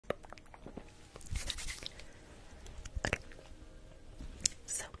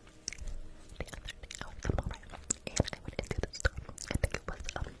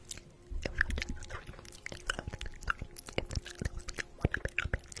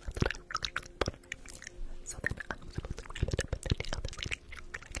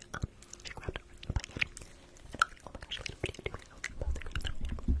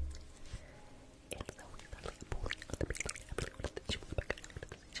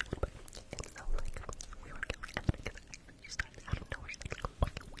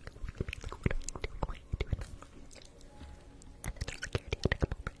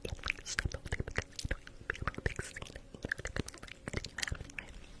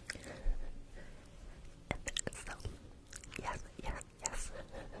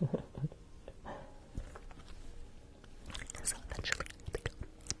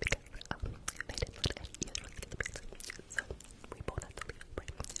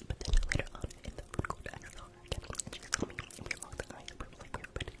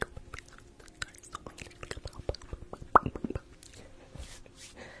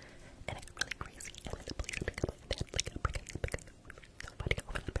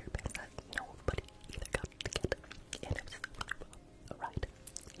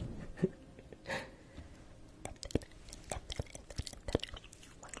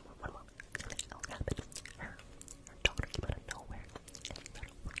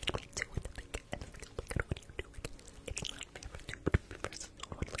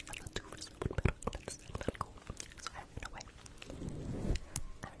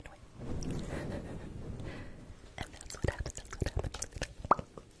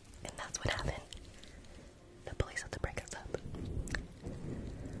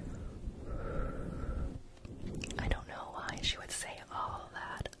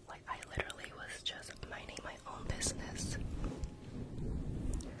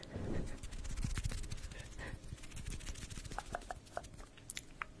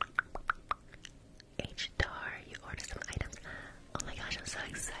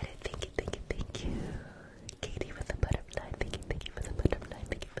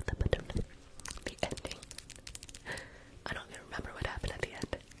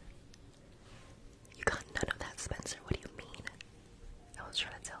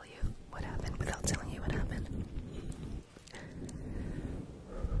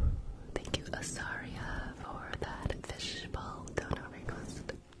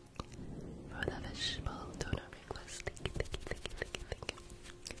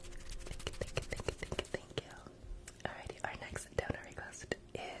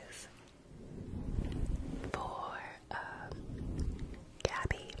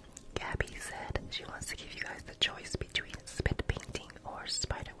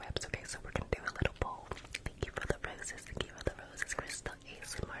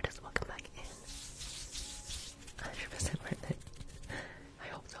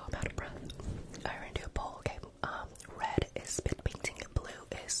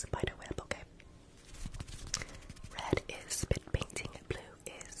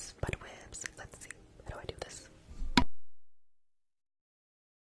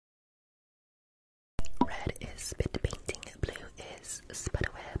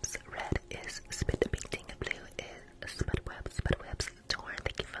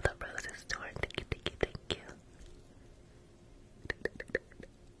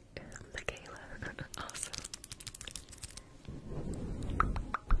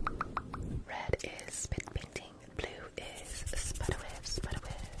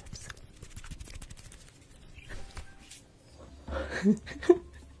That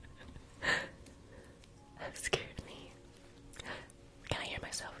scared me. Can I hear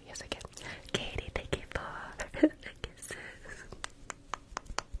myself? Yes, I can. Katie, thank you for the kisses.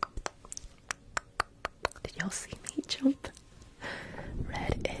 Did y'all see me jump?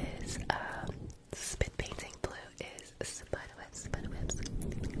 Red is spit painting, blue is spiderwebs, spiderwebs.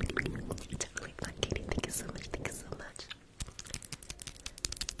 Totally fun, Katie. Thank you so much, thank you so much.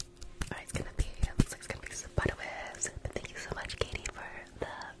 Alright, it's gonna be, looks like it's gonna be spiderwebs. But thank you so much, Katie, for the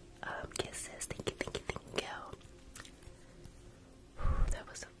kisses. Thank you, thank you, thank you. Whew, that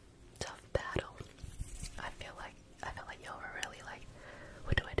was a tough battle. I feel like y'all were really like,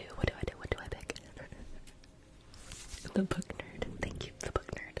 what do I do? What do I do? What do I pick? The book nerd. Thank you, the book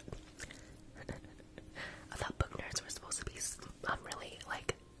nerd. I thought book nerds were supposed to be really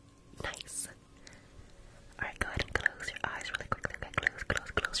like nice. Alright, go ahead and close your eyes really quickly. Okay,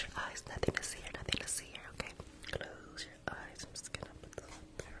 close your eyes. Nothing to see here, nothing to see here, okay? Close your eyes. I'm just gonna put this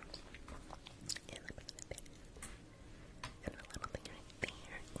up there. And a little thing right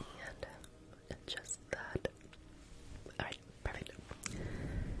there. And adjust that. Alright, perfect.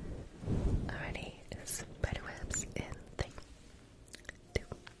 Alrighty, spiderwebs in 3,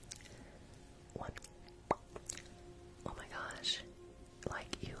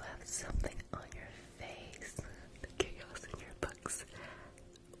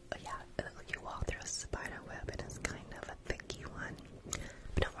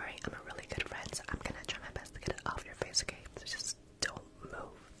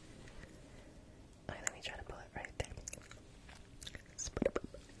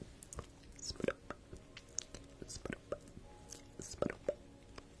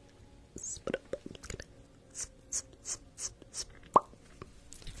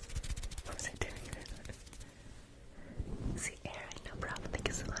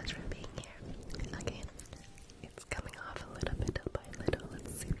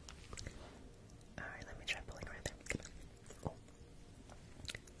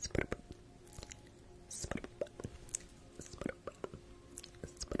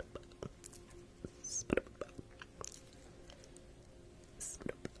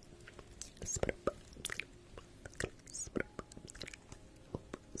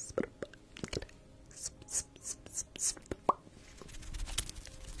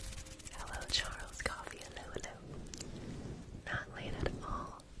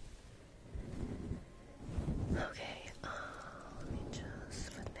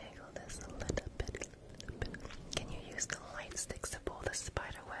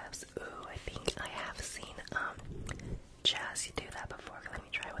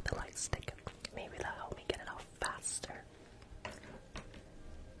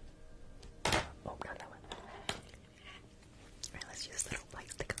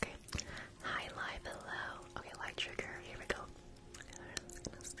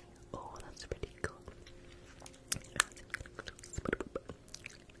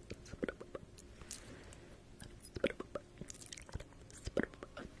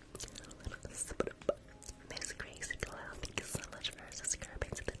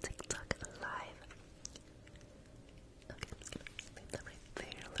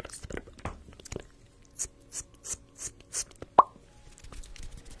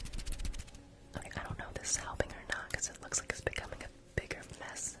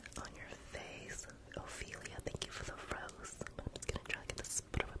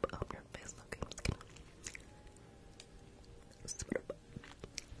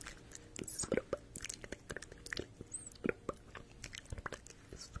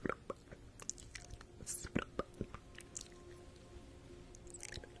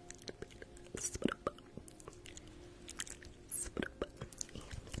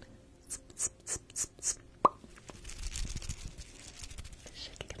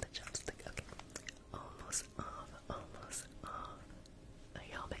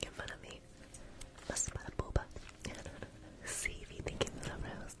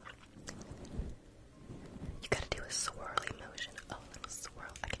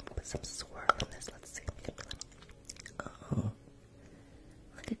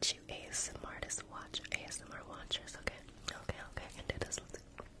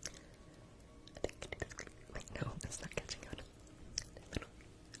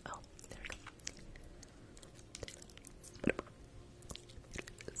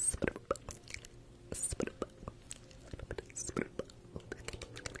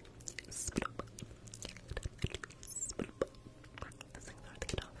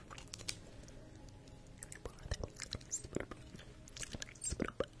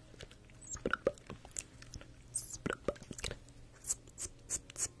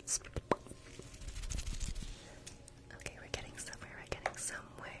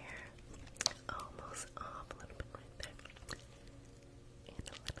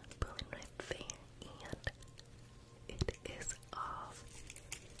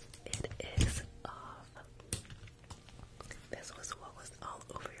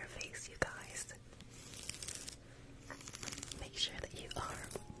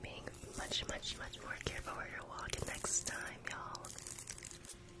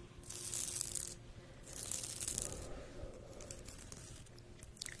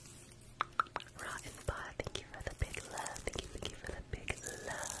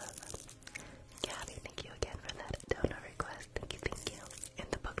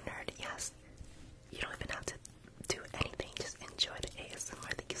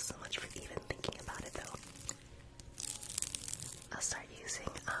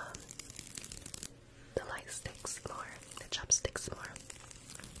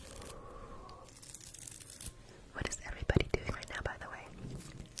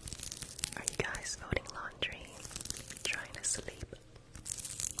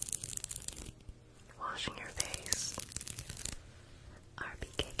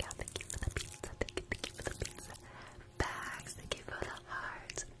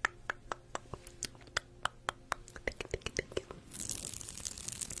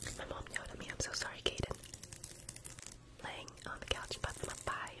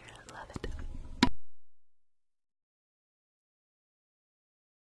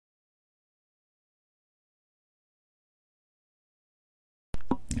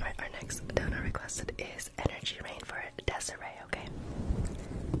 next donor requested is Energy Rain for Desiree, okay?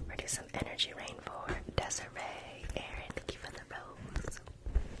 We're doing some Energy Rain for Desiree. Aaron, thank you for the rose.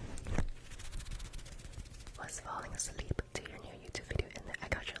 Was falling asleep to your new YouTube video and then I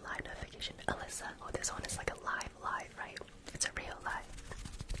got your live notification. Alyssa, oh, this one is like a live, right? It's a real live.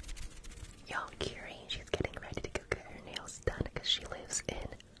 Y'all, Curie, she's getting ready to go get her nails done because she lives in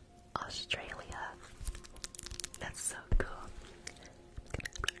Australia. That's so cool.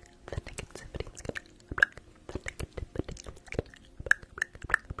 The negativity is gonna the negativity is gonna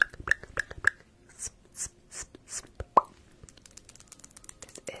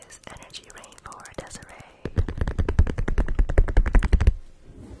This is Energy Rain for Desiree.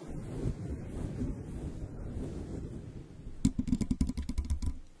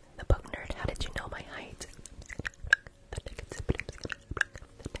 The book nerd, how did you know my height? The negativity is gonna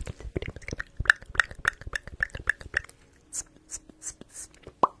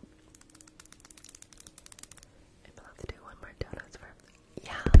I'm allowed to do one more donuts for.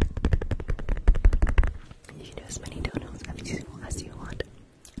 Yeah. You can do as many donuts as you want.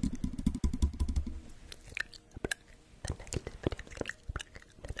 The negativity is gonna.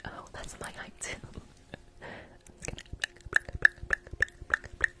 Oh, that's my height too.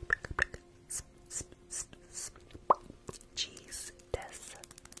 Jeez, Des.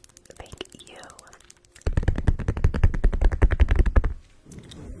 Thank you.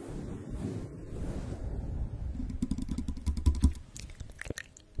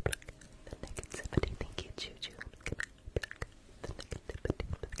 The negativity, thank you, Juju. The negativity,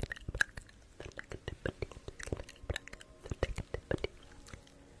 the negativity, the negativity.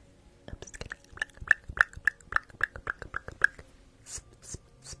 I'm just gonna.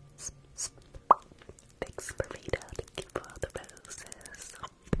 Thanks, Burrito. Thank you for all the roses.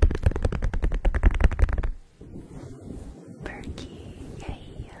 Berkey,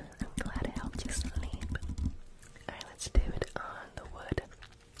 yay. I'm glad I helped you sleep. Alright, let's do it on the wood.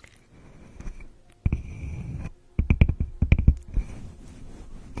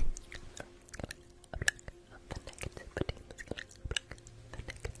 The negativity is gonna the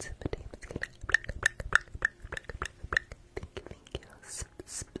negativity is gonna thank you.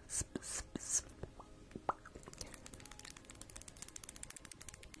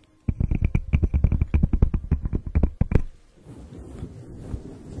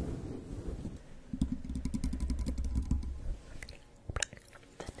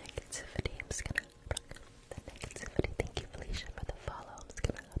 The negativity, I'm just gonna the negativity. Thank you, Felicia, for the follow. I'm just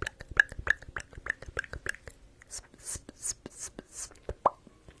gonna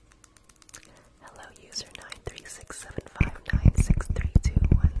hello, user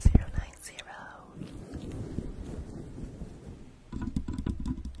 9367596321090.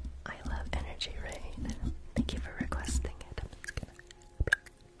 I love Energy Rain. Thank you for requesting it. I'm just gonna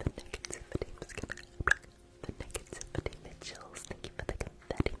the negativity. I'm just gonna the negativity Mitchells. Thank you for the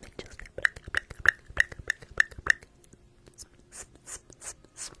confetti Mitchells.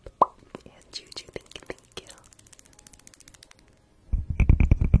 And Juju, thank you.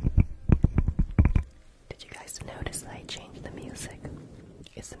 Did you guys notice that I changed the music?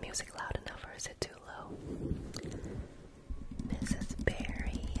 Is the music loud enough or is it too low? Mrs.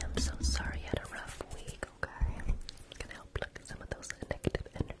 Berry, I'm so sorry you had a rough week, okay? I'm gonna help pluck some of those negative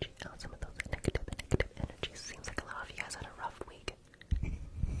energy out, some of those negative energies. Seems like a lot of you guys had a rough week.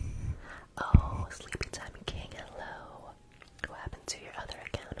 Oh, Sleepy Time King, hello. What happened to your other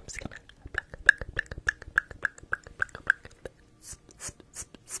account? I'm just gonna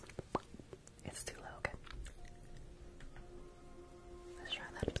it's too low, okay? Let's try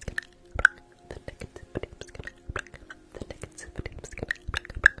that. I'm just gonna the negativity. I'm just gonna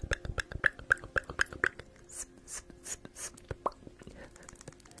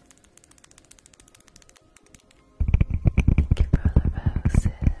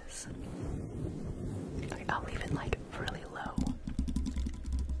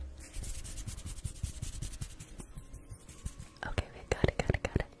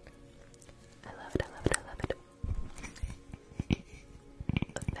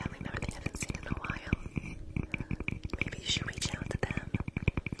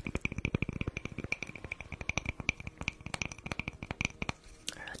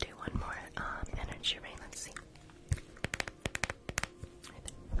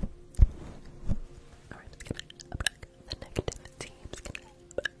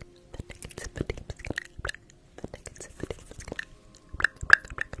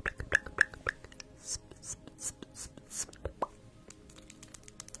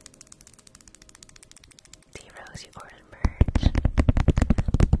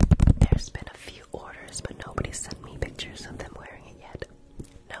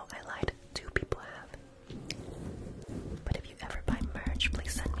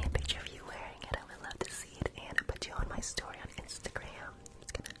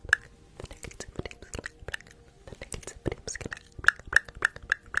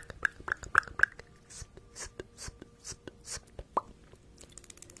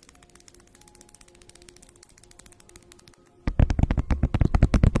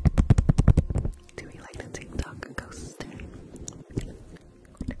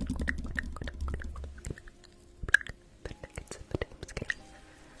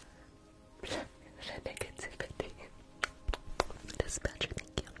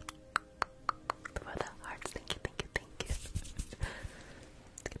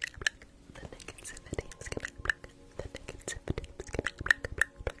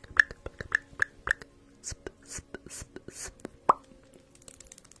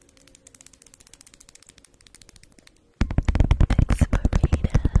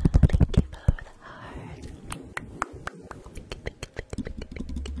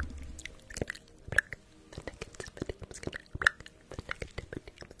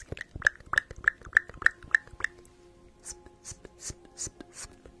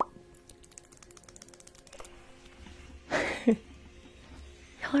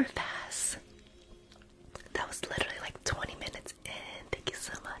hour pass. That was literally like 20 minutes in. Thank you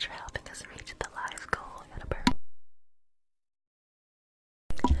so much for helping us reach the live goal.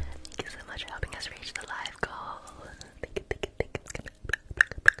 Thank you so much for helping us reach the live goal. Thank you, thank you, thank you.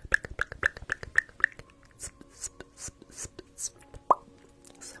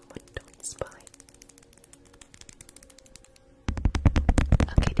 Someone don't spy.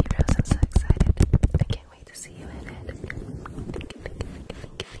 Okay, D-Rose, I'm so excited. I can't wait to see you in it.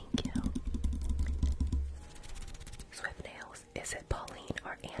 Thank you. Swift Nails. Is it Pauline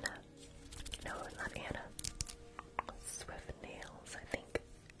or Anna? No, not Anna. Swift Nails, I think.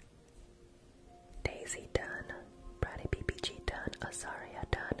 Daisy done. Brady BBG done. Azaria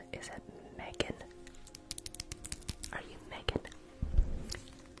done. Is it Megan? Are you Megan?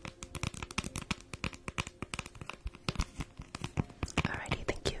 Alrighty,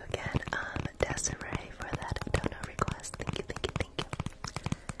 thank you again, Desiree, for that donor request. Thank you, thank you, thank you.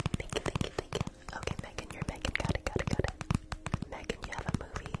 Thank you, thank you, thank you. Okay, Megan, you're Megan. Got it, got it, got it. Megan, you have a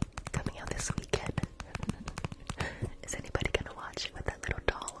movie coming out this weekend. Is anybody gonna watch with that little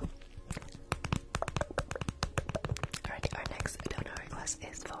doll? Alright, our next donor request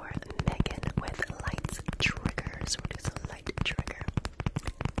is for Megan with light triggers. We'll do some light trigger.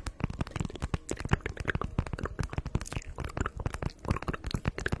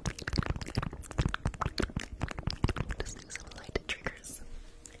 Just do some light triggers.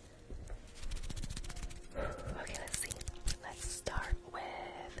 Okay, let's see. Let's start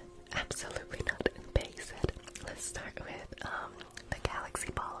with absolutely not base it. Let's start with the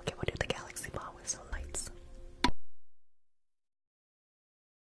galaxy ball. Okay, we'll do the galaxy ball with some lights.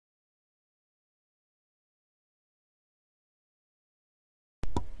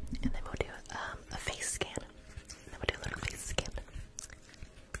 And then we'll do a face scan. And then we'll do a little face scan.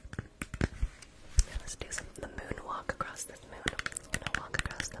 And let's do the moon walk across this moon. I'm gonna walk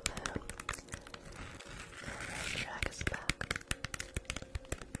across the moon. And drag us back.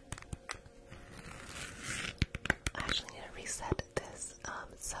 I actually need to reset this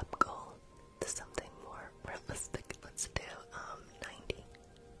sub goal to something more realistic. Let's do 90.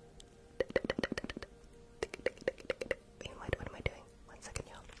 What am I doing? 1 second,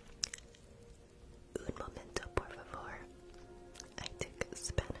 y'all. Un momento, por favor. I took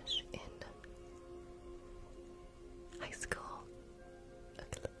Spanish in high school.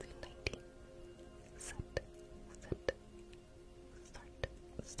 Okay, let's do 90. Set.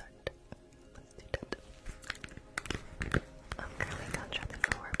 Start. Let's do that. I'm currently contracted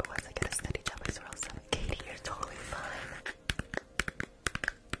for work, but once I get a steady job, I swear I'll sub. Katie, you're totally fine.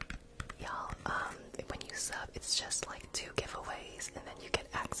 Y'all, when you sub, it's just like 2 giveaways, and then you get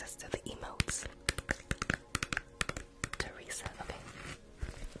access to the emotes. Teresa, okay.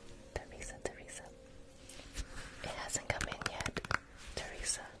 Teresa. It hasn't come in yet,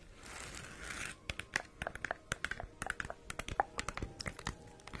 Teresa.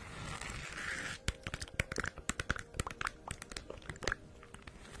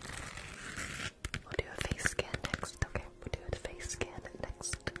 We'll do a face scan next, okay? We'll do a face scan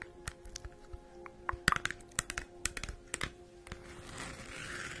next.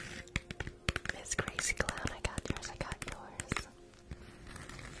 Miss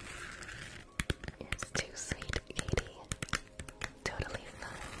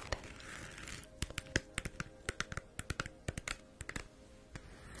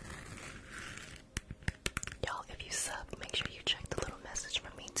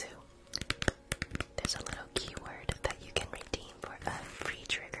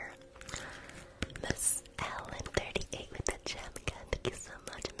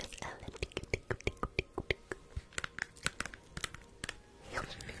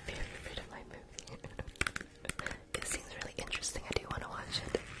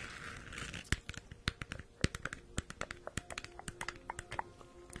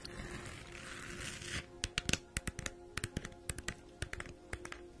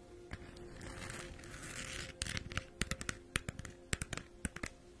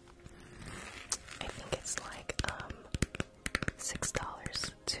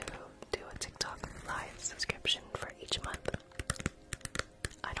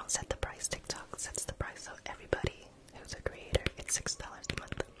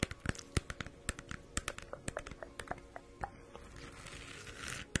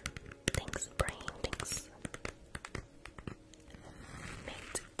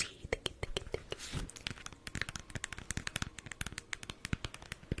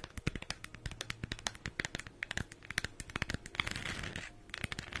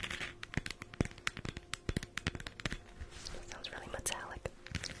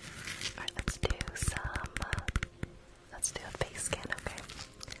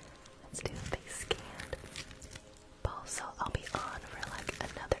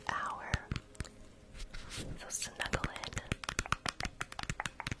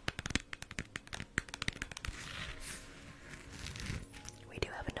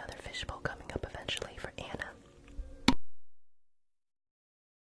fishbowl coming up eventually for Anna.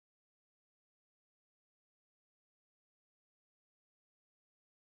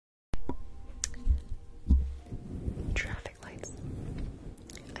 Traffic lights.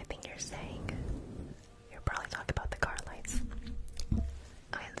 I think you're saying you're probably talking about the car lights.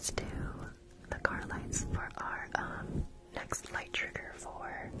 Okay, let's do the car lights for our next light trigger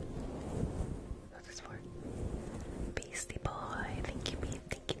for what's this for? Beastie Boy. Thank you,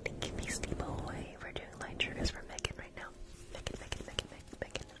 Beastie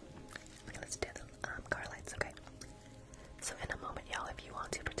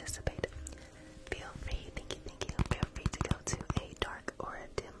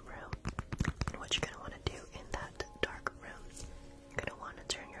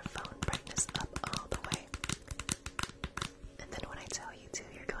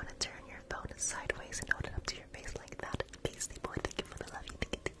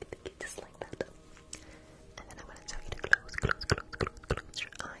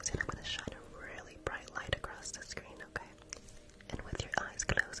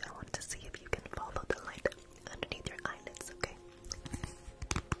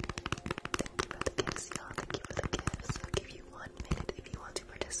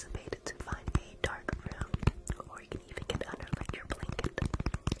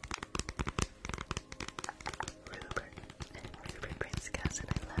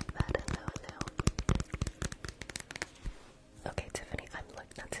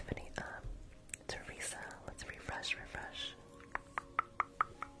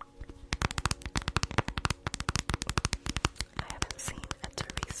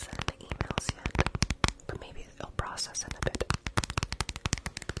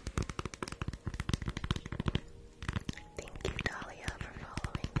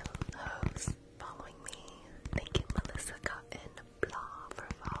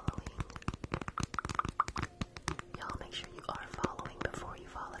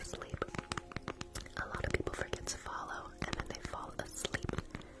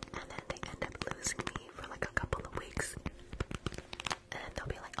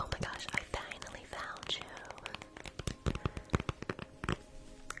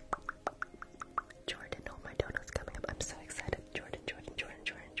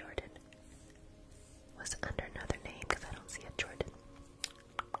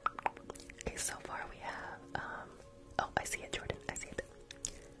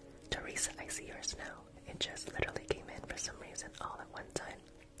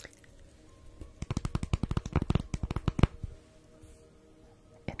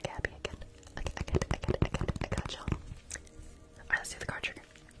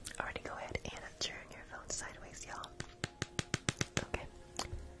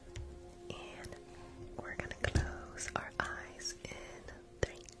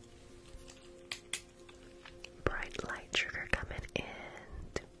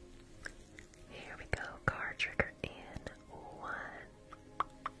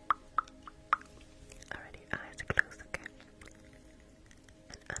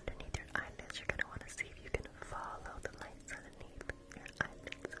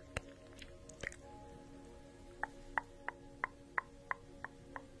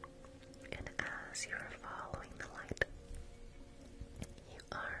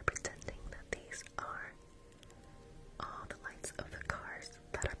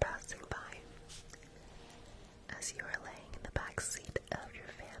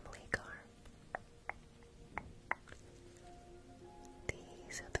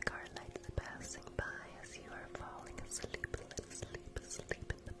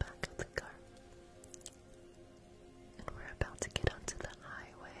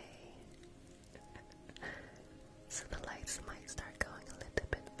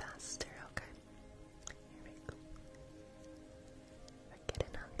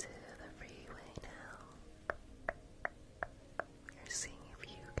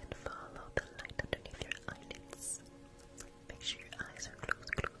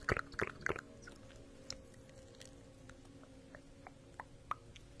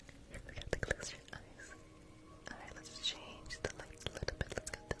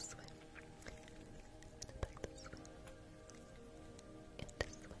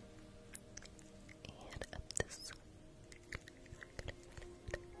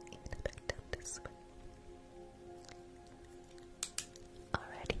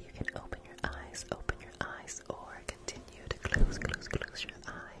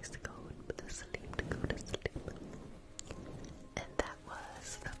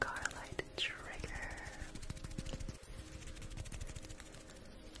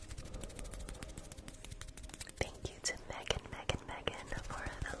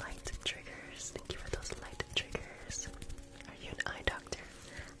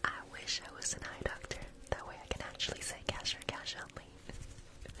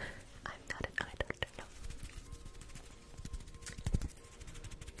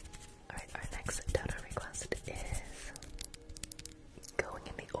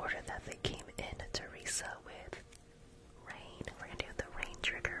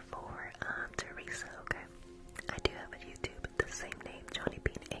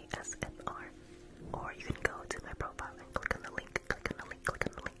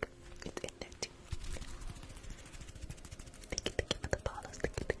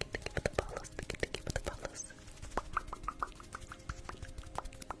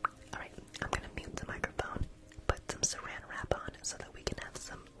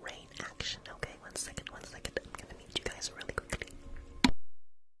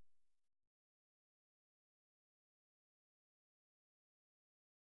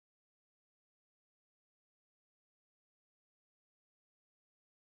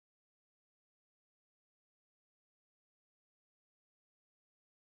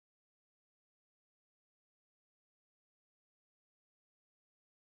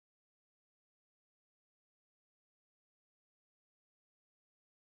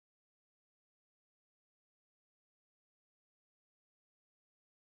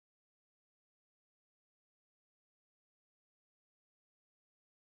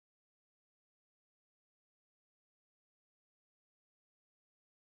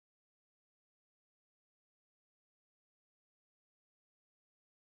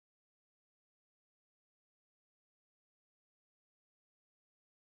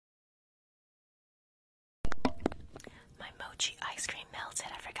mochi ice cream melted.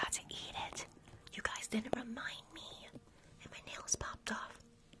 I forgot to eat it. You guys didn't remind me. And my nails popped off.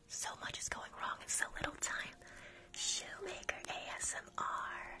 So much is going wrong in so little time. Shoemaker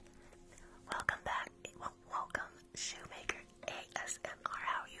ASMR. Welcome back. Welcome, Shoemaker ASMR.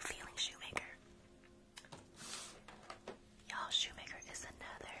 How are you feeling, Shoemaker? Y'all, Shoemaker is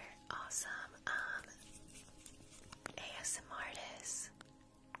another awesome ASMR artist.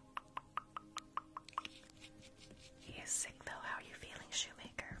 He is sick though. How are you feeling,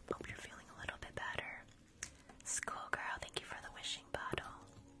 Shoemaker? Hope you're feeling a little bit better. Schoolgirl, thank you for the wishing bottle.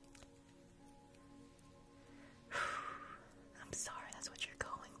 I'm sorry that's what you're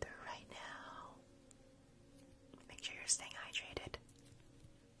going through right now. Make sure you're staying hydrated.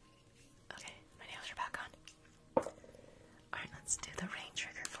 Okay, my nails are back on. Alright, let's do the rain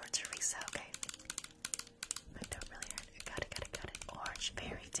trigger for Teresa, okay? My throat really hurt. Got it. Orange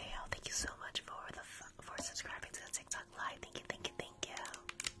Fairy Tale, thank you so much for subscribing to the TikTok live. Thank you.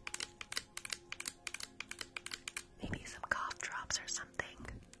 Maybe some cough drops or something.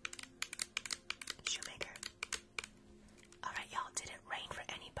 Shoemaker. Alright, y'all, did it rain for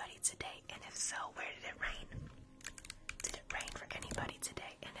anybody today? And if so, where did it rain? Did it rain for anybody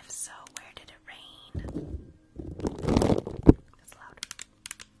today? And if so, where did it rain? That's loud.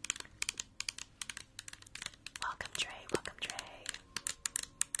 Welcome, Trey.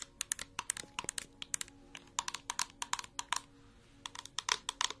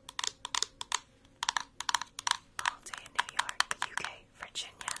 All day in New York, UK,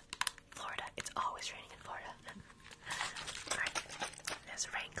 Virginia, Florida. It's always raining in Florida. Alright, there's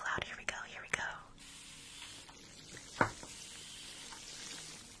a rain cloud. Here we go.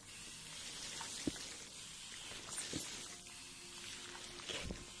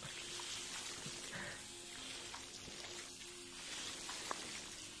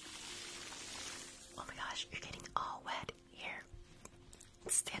 Oh my gosh, you're getting all wet. Here,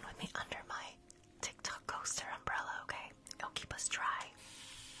 stand with me under my TikTok coaster umbrella, okay? It'll keep us dry.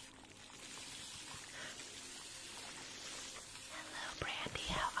 Hello, Brandy,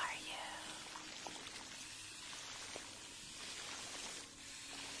 how are you?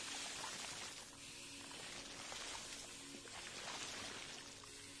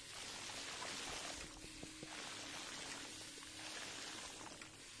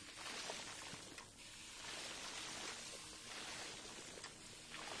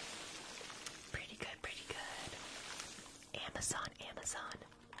 Pretty good. Amazon.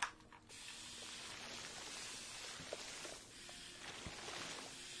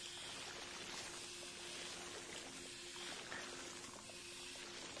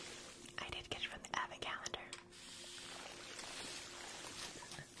 I did get it from the Advent calendar.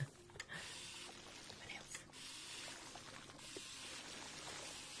 What else?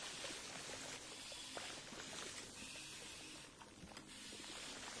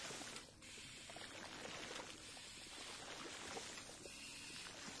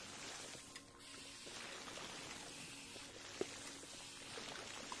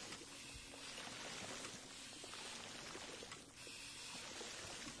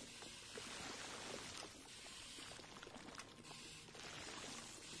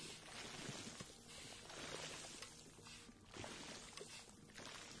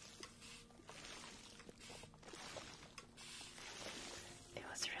 It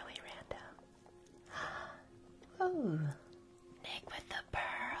was really random. Oh, Nick with the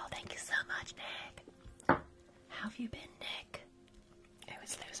pearl. Thank you so much, Nick. How have you been, Nick? I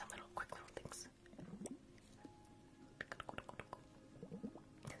always do some quick little things.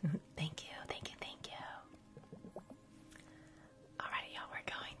 Thank you. Alrighty, y'all, we're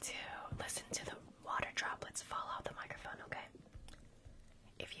going to listen to the water droplets fall off the microphone, okay?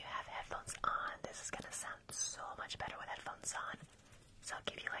 If you have headphones on, this is gonna sound so much better with headphones on. So I'll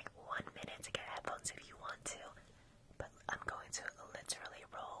give you like 1 minute to get headphones if you want to. But I'm going to literally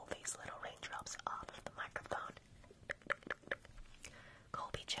roll these little raindrops off of the microphone.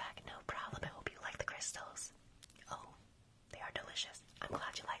 Colby Jack, no problem. I hope you like the crystals. Oh, they are delicious. I'm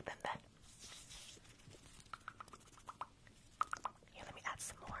glad you like them then. Here, let me add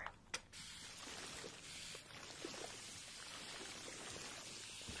some more.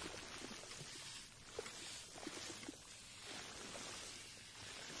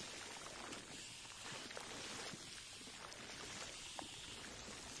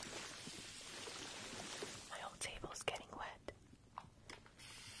 My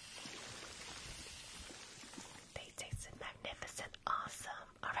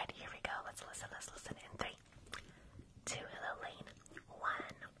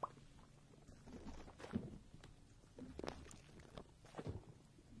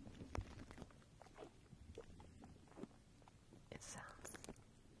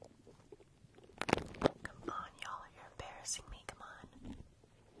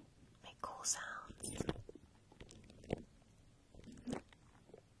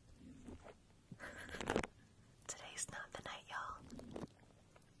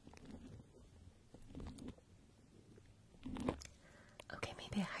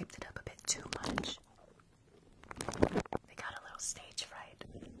stage fright.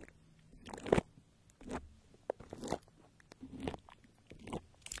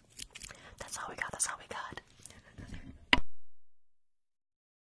 That's all we got, that's all we got.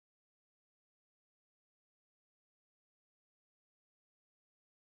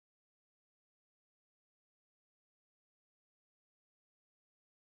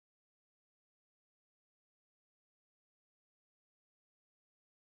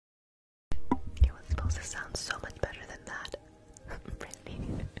 It was supposed to sound so much better than that. Brittany,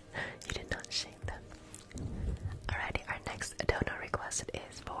 you did not shame them. Alrighty, our next donor request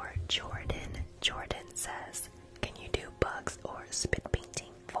is for Jordan. Jordan says, can you do bugs or spit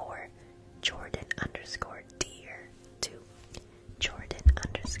painting for Jordan underscore dear to Jordan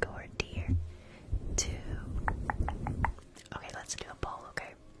underscore dear to. Okay, let's do a poll,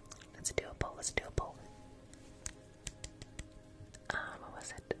 okay? Let's do a poll, let's do a poll. What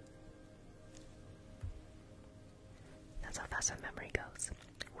was it? That's how fast my memory goes.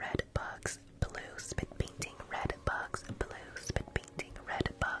 Red bugs, blue spit painting, red bugs, blue spit painting,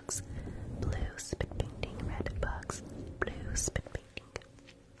 red bugs, blue spit painting, red bugs, blue spit painting.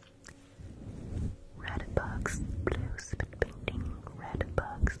 Red bugs, blue spit painting, red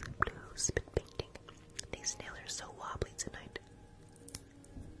bugs, blue spit painting. These nails are so wobbly tonight.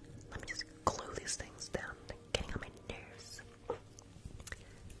 Let me just glue these things down. They're getting on my nerves.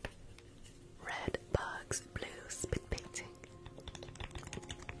 Red bugs, blue spit painting.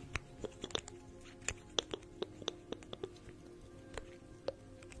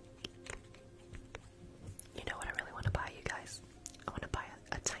 You know what I really want to buy, you guys? I want to buy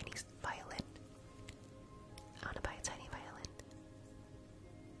a tiny violin. I want to buy a tiny violin.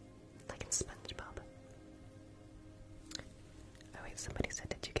 Like in SpongeBob. Oh wait, somebody said,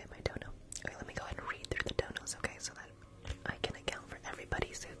 did you get my dono? Okay, let me go ahead and read through the donos, okay, so that I can account for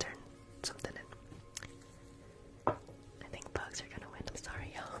everybody's who turned something in. I think bugs are gonna win, I'm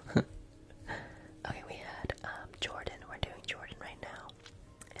sorry, y'all. Okay, we had Jordan, we're doing Jordan right now.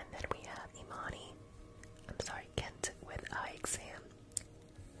 And then we have Imani, I'm sorry, Kent with eye exam.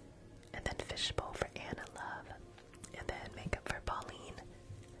 And then Fishbowl for Anna Love. And then makeup for Pauline.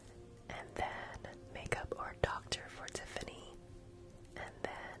 And then makeup or doctor for Tiffany. And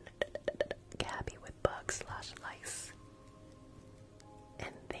then Gabby with bugs / lice.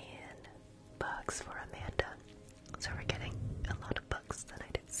 And then bugs for Amanda. So we're getting a lot of bugs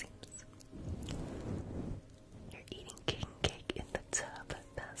tonight, it seems. You're eating king cake in the tub.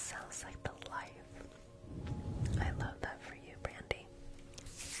 That sounds like the life. I love that for you, Brandy.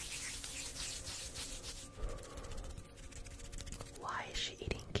 Why is she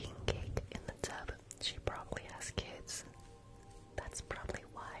eating king cake in the tub? She probably has kids. That's probably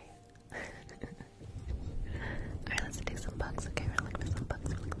why. Alright, let's do some bugs. Okay, we're looking for some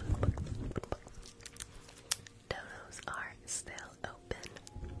bugs. Donos are still open.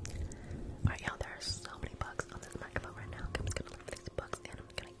 Alright, y'all, there are so many bugs on this microphone right now. I'm just gonna look for these bugs and I'm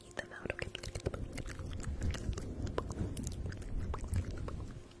gonna eat them out. Okay, let's get the bugs.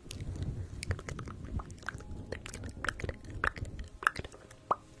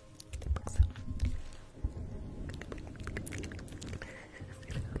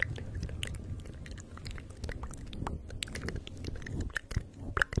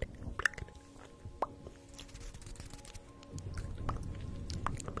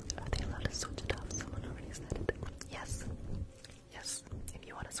 Are they allowed to switch it off? Someone already said it. Yes. Yes. If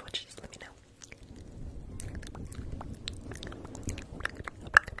you want to switch, just let me know.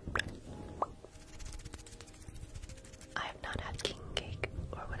 I have not had king cake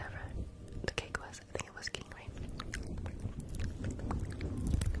or whatever the cake was. I think it was king, right?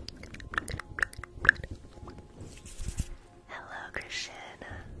 Hello, Christian.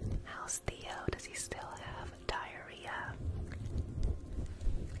 How's Theo? Does he still have diarrhea?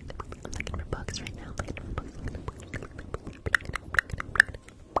 I'm looking for bugs right now.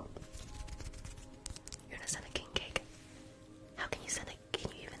 You're gonna send a king cake? How can you send a?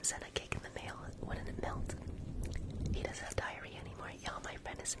 Can you even send a cake in the mail? Wouldn't it melt? He doesn't have diarrhea anymore. Y'all, my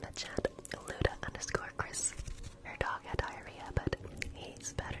friend is in the chat. Luda underscore Chris. Her dog had diarrhea, but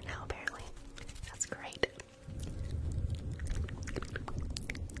he's better now apparently. That's great.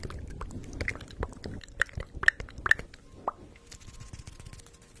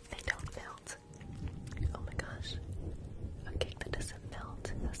 They don't melt. Oh my gosh. A cake that doesn't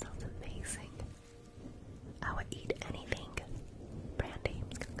melt. That sounds amazing. I would eat anything. Brandy.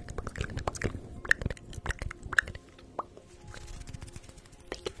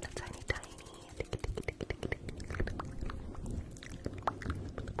 Thank you for the tiny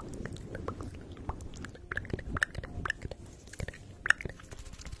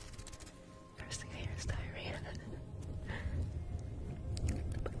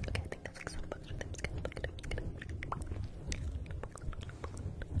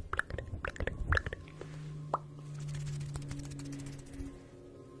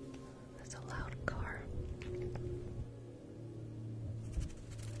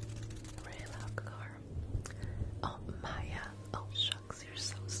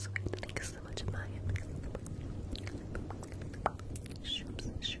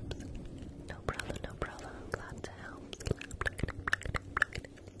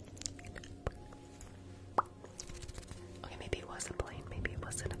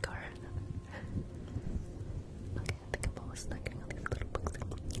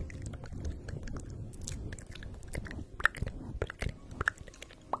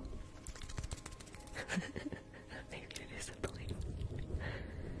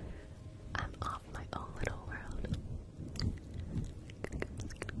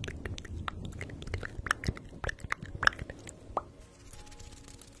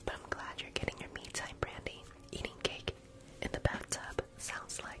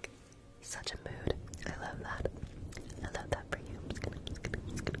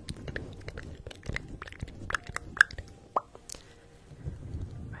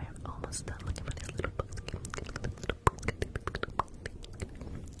almost done looking for these little books.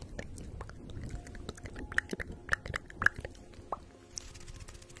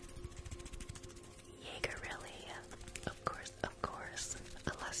 Jaeger, really? Of course, of course.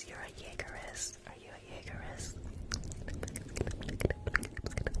 Unless you're a Jaegerist. Are you a Jaegerist?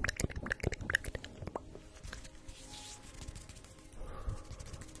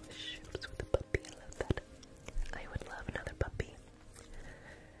 Shoots with a puppy, I love that. I would love another puppy.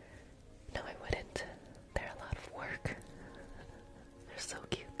 No, I wouldn't. They're a lot of work. They're so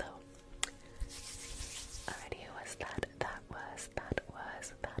cute though. Alrighty, who was that? That was.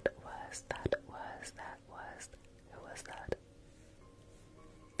 Who was that?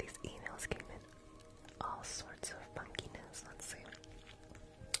 These emails came in all sorts of funkiness. Let's see.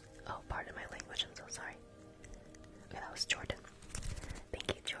 Oh, pardon my language, I'm so sorry. Okay, that was Jordan.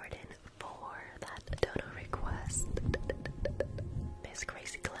 Thank you, Jordan, for that dono request. Miss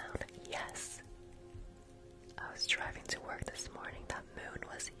Crazy Clown, yes. I was driving to work this morning. That moon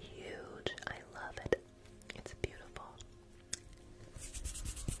was huge. I love it. It's beautiful.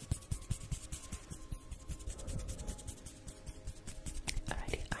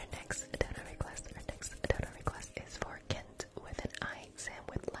 Alrighty, our next donor request is for Kent with an eye exam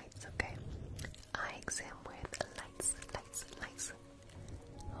with lights, okay? Eye exam with lights.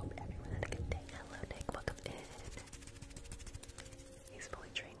 Hope everyone had a good day. Hello, Nick. Welcome in. He's fully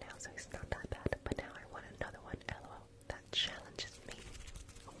trained now, so he's not that bad. But now I want another one. LOL. That challenges me.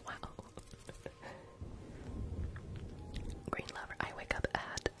 Wow. Green Lover. I wake up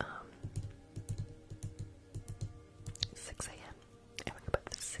at 6 a.m. I wake up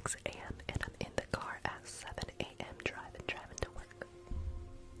at 6 a.m. and I'm in the car at 7 a.m. driving to work.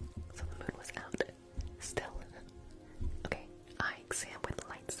 So the moon was out. Still. Okay. Eye exam with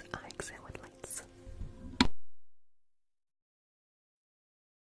lights.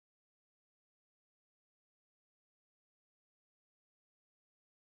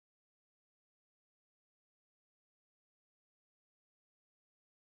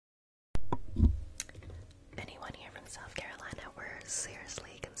 Anyone here from South Carolina? We're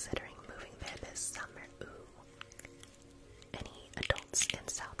seriously considering moving there this summer. Ooh. Any adults in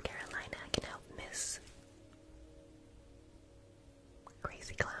South Carolina can help Miss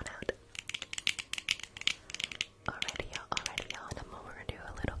Crazy Clown out. Alrighty, y'all. In a moment, we're gonna do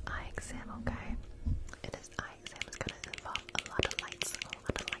a little eye exam, okay? And this eye exam is gonna involve a lot of lights.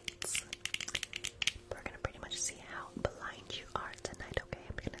 We're gonna pretty much see how blind you are tonight, okay?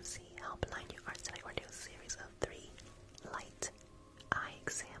 I'm gonna see how blind you are tonight. We're gonna do a series of 3 light eye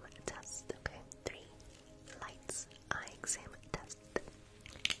exam tests, okay? 3 lights eye exam tests.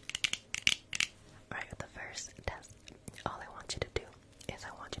 Alright, with the first test, all I want you to do is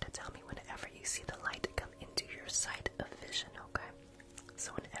I want you to tell me whenever you see the light come into your sight of vision, okay?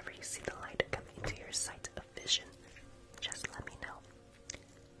 So whenever you see the light come into your sight of vision, just let me know.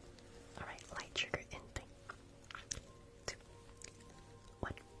 Alright, light trigger in 3, 2,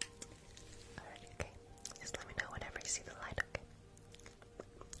 1. Alright, okay. Just let me know whenever you see the light, okay?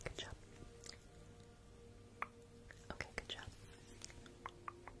 Good job. Okay, good job.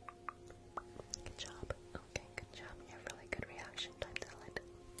 Good job. Okay, good job. You have really good reaction time to the light.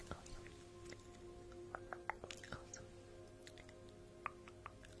 Awesome.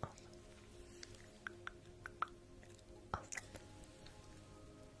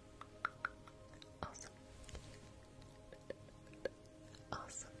 Awesome.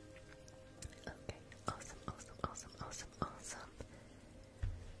 Okay, awesome.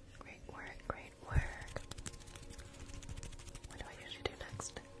 Great work. What do I usually do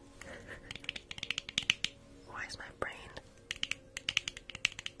next? Why is my brain?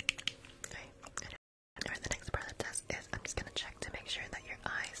 Okay, the next part of the test is I'm just gonna check to make sure that your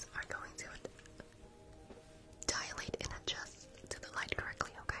eyes are going to dilate and adjust to the light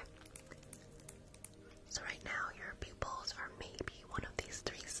correctly, okay? So right now your pupils are maybe one of these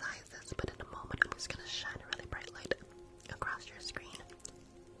 3 sizes, but in a moment I'm just gonna shine a really bright light across your screen.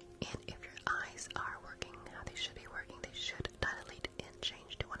 And if your eyes are working how they should be working, they should dilate and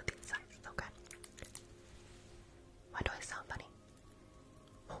change to one of these sizes, okay? Why do I sound funny?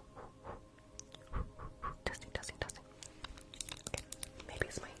 Testing. Okay, maybe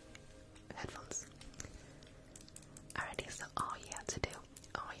it's my headphones. Alrighty, so all you have to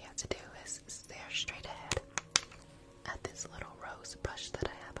do is stare straight ahead at this little rose brush that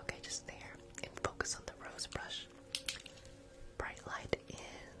I have, okay? Just stare and focus on the rose brush. Bright light in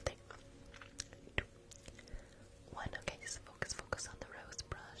 3,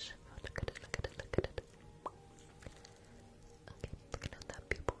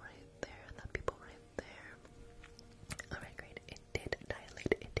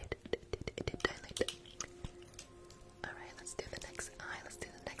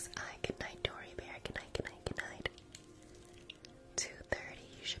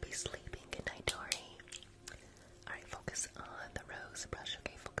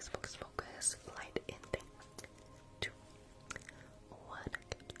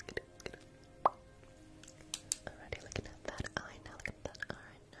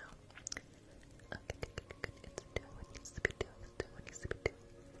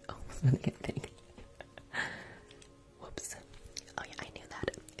 anything. Whoops. Oh yeah, I knew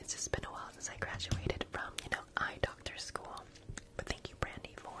that. It's just been a while since I graduated from, eye doctor school. But thank you,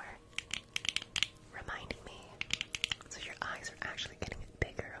 Brandy, for reminding me. So your eyes are actually getting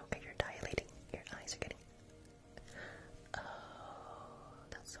bigger. Okay, you're dilating. Your eyes are getting. Oh,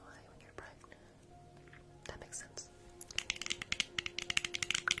 that's why when you're pregnant. That makes sense.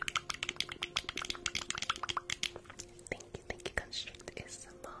 Thank you. Constrict is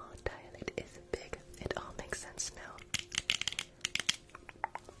small, dilate is big. It all makes sense now.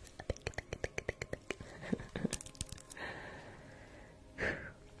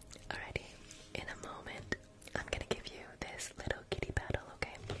 Alrighty, in a moment, I'm gonna give you this little kitty paddle,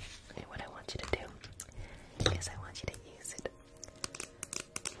 okay? And what I want you to do is I want you to use it.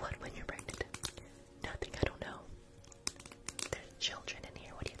 What when you're pregnant? Nothing, I don't know. There's children in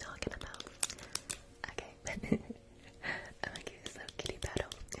here, what are you talking about? Okay, I'm gonna give you this little kitty paddle.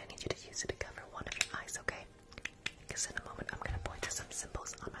 I need you to use it to cover one of your eyes, okay? Because in a moment I'm gonna point to some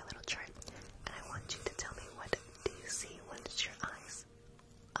symbols on my little chart, and I want you to tell me what do you see when it's your eyes.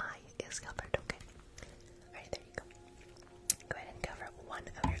 Eye is covered, okay? Alright, there you go. Go ahead and cover one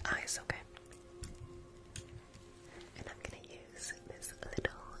of your eyes, okay? And I'm gonna use this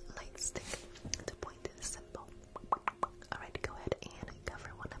little light stick to point to the symbol. Alright, go ahead and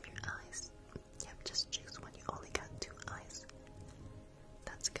cover one of your eyes. Yep, just choose one. You only got two eyes.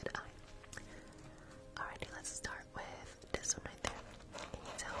 That's a good eye. Alrighty, let's start with this one right there. Can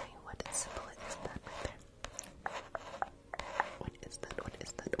you tell me what symbol is that right there? What is that? What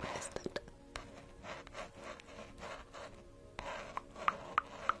is that? What is that?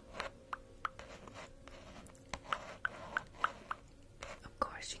 Of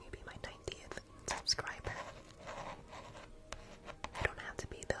course, you can be my 90th subscriber. You don't have to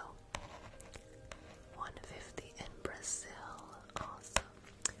be though. 150 in Brazil. Awesome.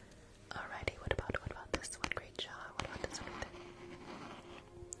 Alrighty, what about this one? Great job. What about this one right there?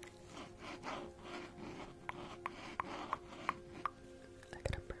 I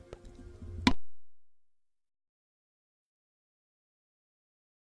got a burp.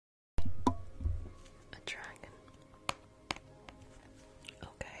 A dragon.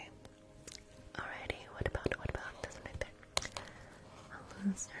 Okay. Alrighty, what about this one right there? A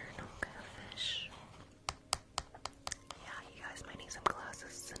lizard, okay, a fish. Yeah, you guys might need some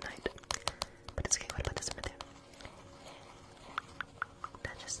glasses tonight. But it's okay, what about this one right there?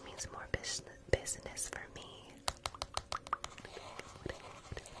 That just means more business for me.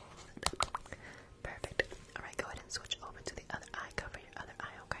 Perfect. Alright, go ahead and switch over to the other eye. Cover your other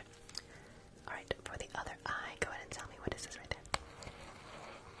eye, okay? Alright, for the other eye, go ahead and tell me what is this right there.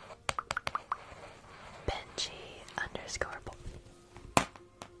 Benji _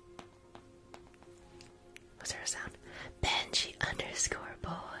 Was there a sound? Benji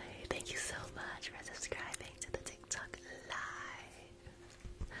 _boy. Thank you so much for subscribing to the TikTok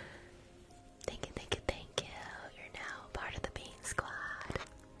live. Thank you. You're now part of the Bean Squad.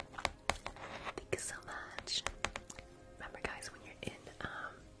 Thank you so much. Remember guys, when you're in,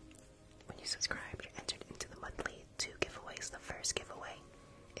 when you subscribe, you're entered into the monthly 2 giveaways. The first giveaway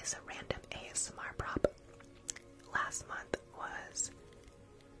is a random ASMR prop. Last month was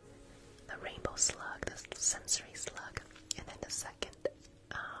the rainbow slug, the sensory slug, and then the second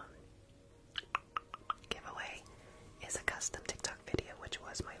giveaway is a custom TikTok video, which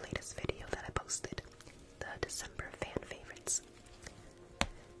was my latest video that I posted, the December fan favorites.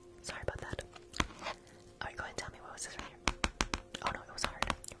 Sorry about that. Alright, go ahead and tell me what was this right here. Oh no, it was hard.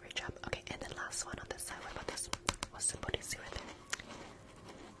 Great job. Okay, and then last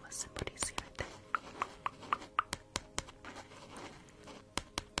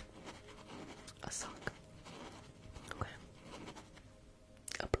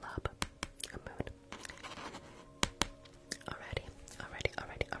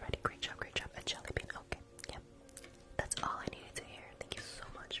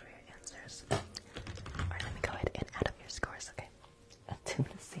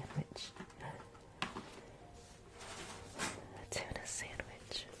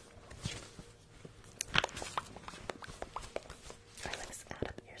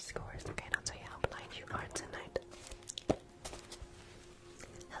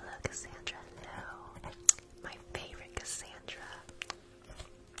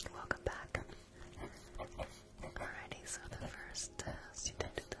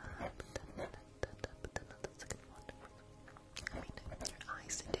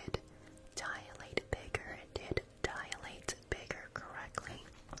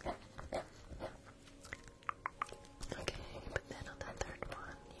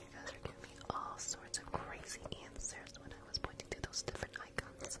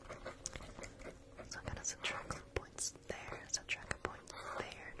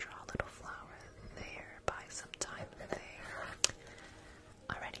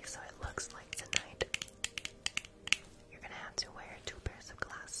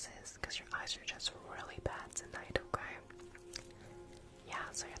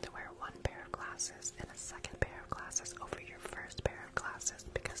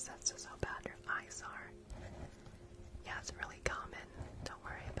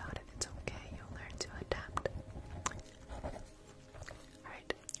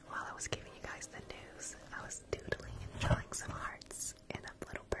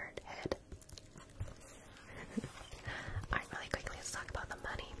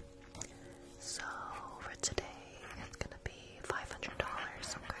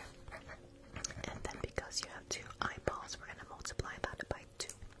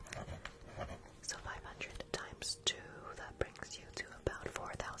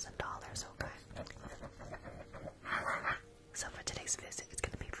today's visit is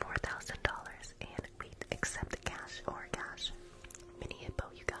going to be $4,000, and we accept cash or cash. Mini Hippo,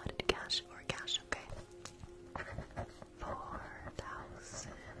 you got it. Cash or cash, okay? $4,000.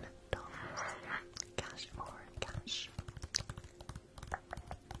 Cash or cash.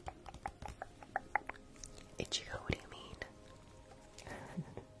 Ichigo, what do you mean?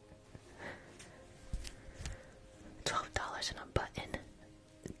 $12 and a button.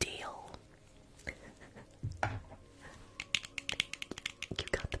 Deal. You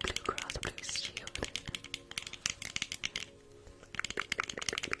got the Blue Cross Blue Shield.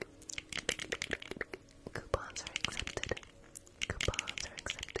 Coupons are accepted. Coupons are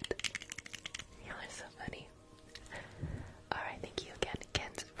accepted. You are so funny. Alright, thank you again,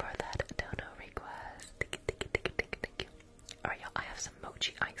 Kent, for that dono request. Thank you. Alright, y'all, I have some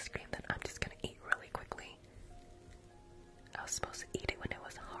mochi ice cream that I'm just gonna eat really quickly. I was supposed to eat it when it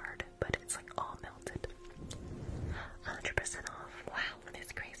was hard, but it's like all melted. 100% off. Wow,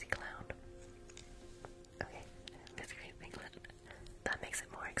 this crazy clown. Okay, this crazy clown. That makes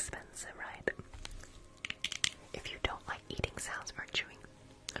it more expensive, right? If you don't like eating sounds or chewing,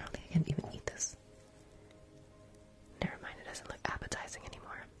 I don't think I can even eat this. Never mind, it doesn't look appetizing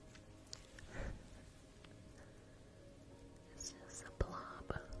anymore. It's just a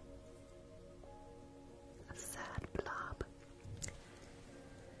blob. A sad blob.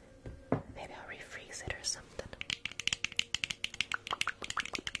 Maybe I'll refreeze it or something.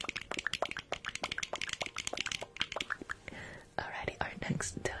 Alrighty, our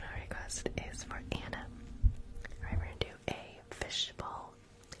next donor request is for Anna. Alright, we're gonna do a fishbowl.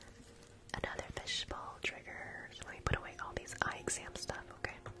 Another fishbowl trigger. So let me put away all these eye exam stuff,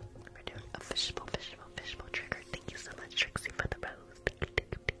 okay? We're doing a fishbowl trigger. Thank you so much, Trixie, for the rose.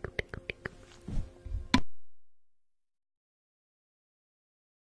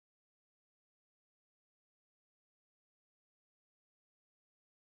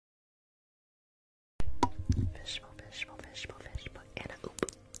 Fishbowl. Anna, oop.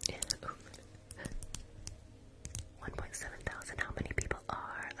 1.7 thousand. How many people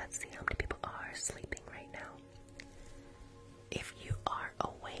are? Let's see how many people are sleeping right now. If you are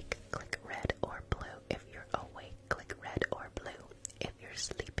awake, click red or blue. If you're awake, click red or blue. If you're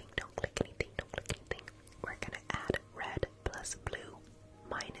sleeping, don't click anything. We're gonna add red plus blue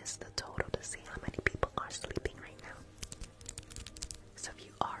minus the total to see how many people are sleeping right now. So if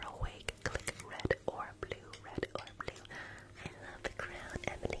you are awake, click red or blue. I love the crown,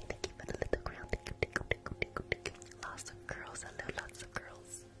 Emily. Thank you for the little crown. Lots of girls. Hello, lots of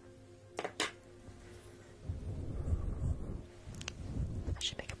girls. I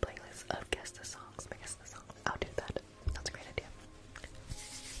should make a playlist of guess the songs. I'll do that. That's a great idea.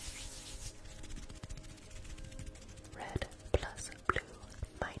 Red plus blue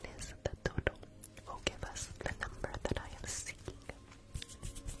minus the total will give us the number that I am seeking.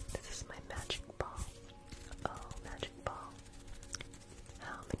 This is my magic ball. Oh, magic ball.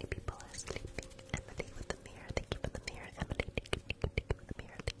 How many people are sleeping? Emily with the mirror. Thank you for the mirror. Emily, thank you for the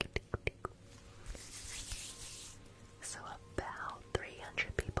mirror. Thank you. So about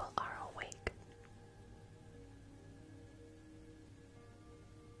 300 people are awake.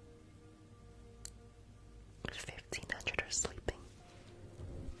 There's 1,500 are sleeping.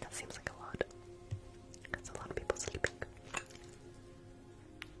 That seems like a lot. That's a lot of people sleeping.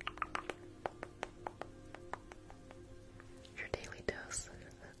 Your daily dose.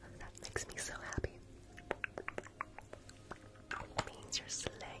 That makes me so happy. Means you're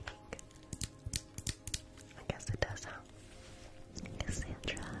slaying. I guess it does, huh?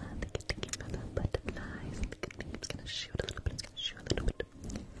 Cassandra, thank you for the butterflies. I think it's gonna shoot a little bit.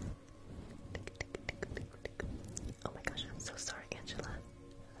 Oh my gosh, I'm so sorry, Angela.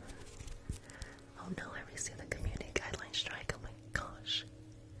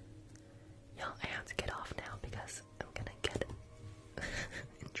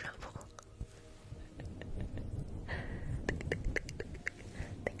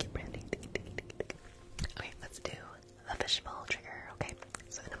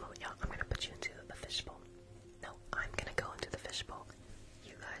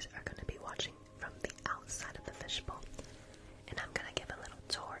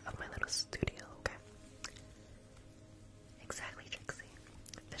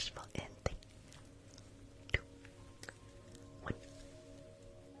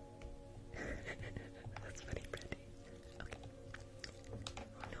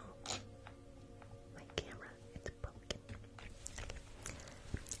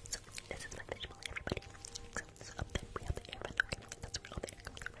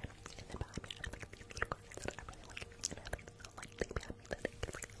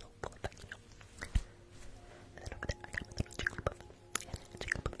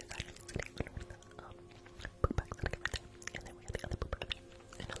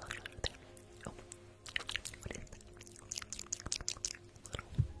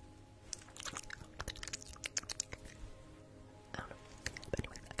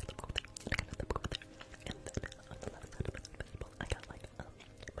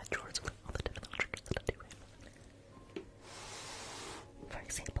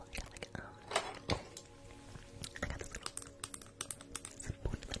 example, I got like I got this little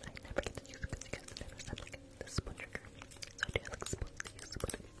spoon that I never get to use because you guys never said like the spoon trigger. So I do have like spoons to use,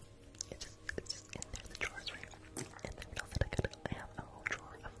 but it's just in there, the drawers, right? And then what else did I have a whole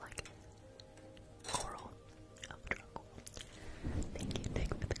drawer of like coral. Thank you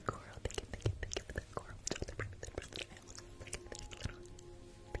for the coral. Thank you for the coral. Thank you for the coral.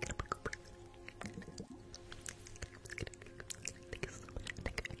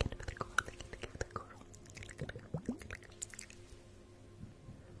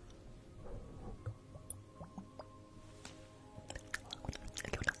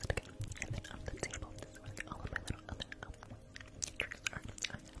 Okay, what else did I get? And then on the table, this is where all of my little other triggers are.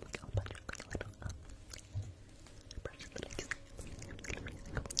 I have like a bunch of like little brushes that I use.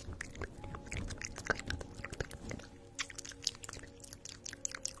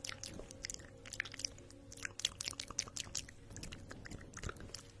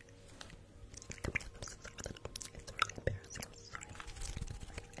 It's really embarrassing. I'm sorry.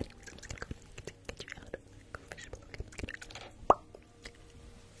 Okay, anyways, I'm just gonna go get you out. Go fishbowl.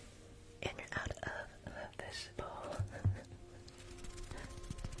 And you're out of the fishbowl.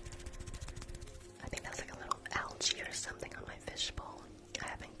 I think that was like a little algae or something on my fishbowl. I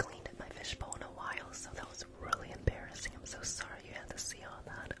haven't cleaned my fishbowl in a while, so that was really embarrassing. I'm so sorry you had to see all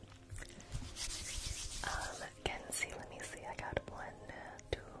that. Kenzie, let me see. I got 1,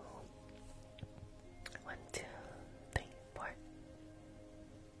 2, 3, 4,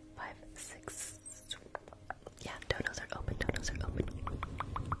 5, 6. Yeah, donos are open.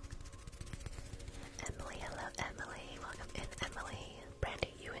 Emily, hello, Emily. Welcome in, Emily.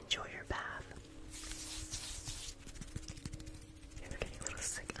 Brandy, you enjoy your bath. You're getting a little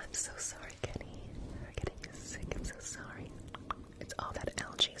sick. I'm so sorry, Kenny. You're getting sick. I'm so sorry. It's all that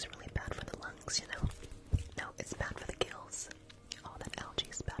algae is really bad for the lungs, you know? No, it's bad for the gills. All that algae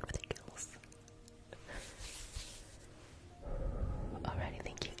is bad for the gills. Alrighty,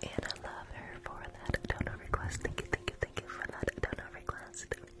 thank you, Anna. Love her for that donor request. Thank you for that donor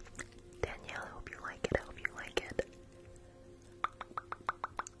request. Danielle, I hope you like it.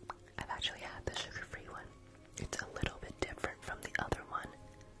 I've actually had the sugar-free one. It's a little bit different from the other one,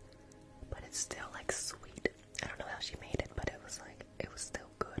 but it's still like sweet. I don't know how she made it, but it was still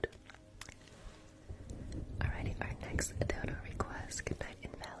good. Alrighty, our next donor request. Good night,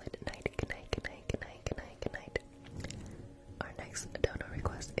 invalid. Good night. Our next donor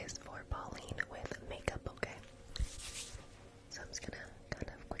request is for Pauline with makeup, okay? So I'm just gonna kind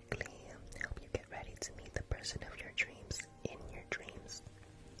of quickly help you get ready to meet the person of your dreams in your dreams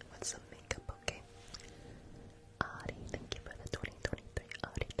with some makeup, okay? Adi, thank you for the 2023.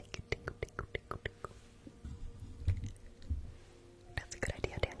 Adi, thank you. That's a good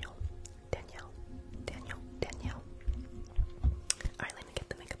idea, Danielle. Alright, let me get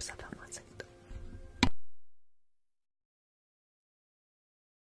the makeup stuff out 1 second.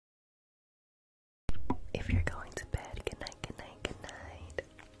 If you're going to bed, good night.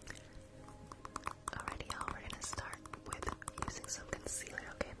 Alrighty, y'all, we're gonna start with using some concealer,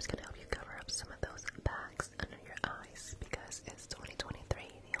 okay? I'm just gonna help you cover up some of those bags under your eyes because it's 2023.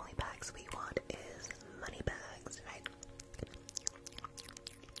 The only bags we want is money bags, right?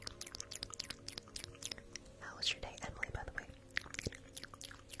 How was your day, Emily, by the way?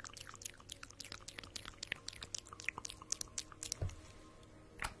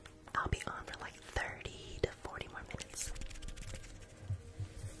 I'll be on for like 30 to 40 more minutes.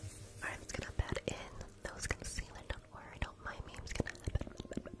 Alright, I'm just gonna pat in those concealer. Don't worry, don't mind me. I'm just gonna.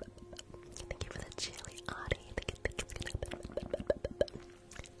 Thank you for the chili, Audie.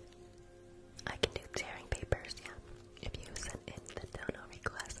 I can do tearing papers, yeah. If you send in the dono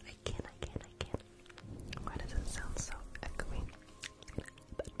request, I can. Why does it sound so echoey?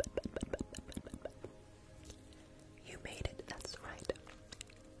 You made it, that's right.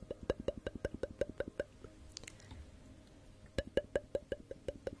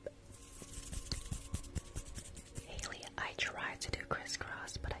 Haley, I tried to do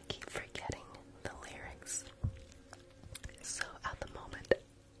crisscross, but I keep forgetting the lyrics. So at the moment,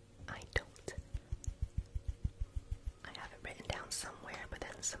 I don't. I have it written down somewhere, but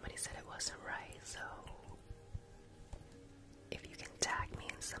then somebody said it wasn't right, so if you can tag me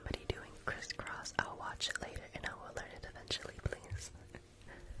in somebody doing crisscross, I'll watch it later and I will learn it eventually, please.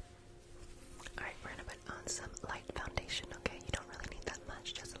 Alright, we're gonna put on some light foundation, okay? You don't really need that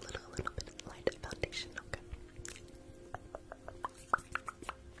much, just a little bit of light foundation, okay?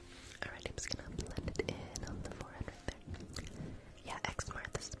 Alright, I'm just gonna blend it in on the forehead right there. Yeah,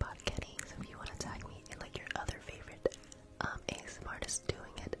 Xmart the spot, Kenny. So if you want to tag me in like your other favorite ASMR artist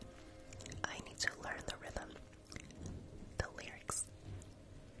doing it, I need to learn the rhythm, the lyrics.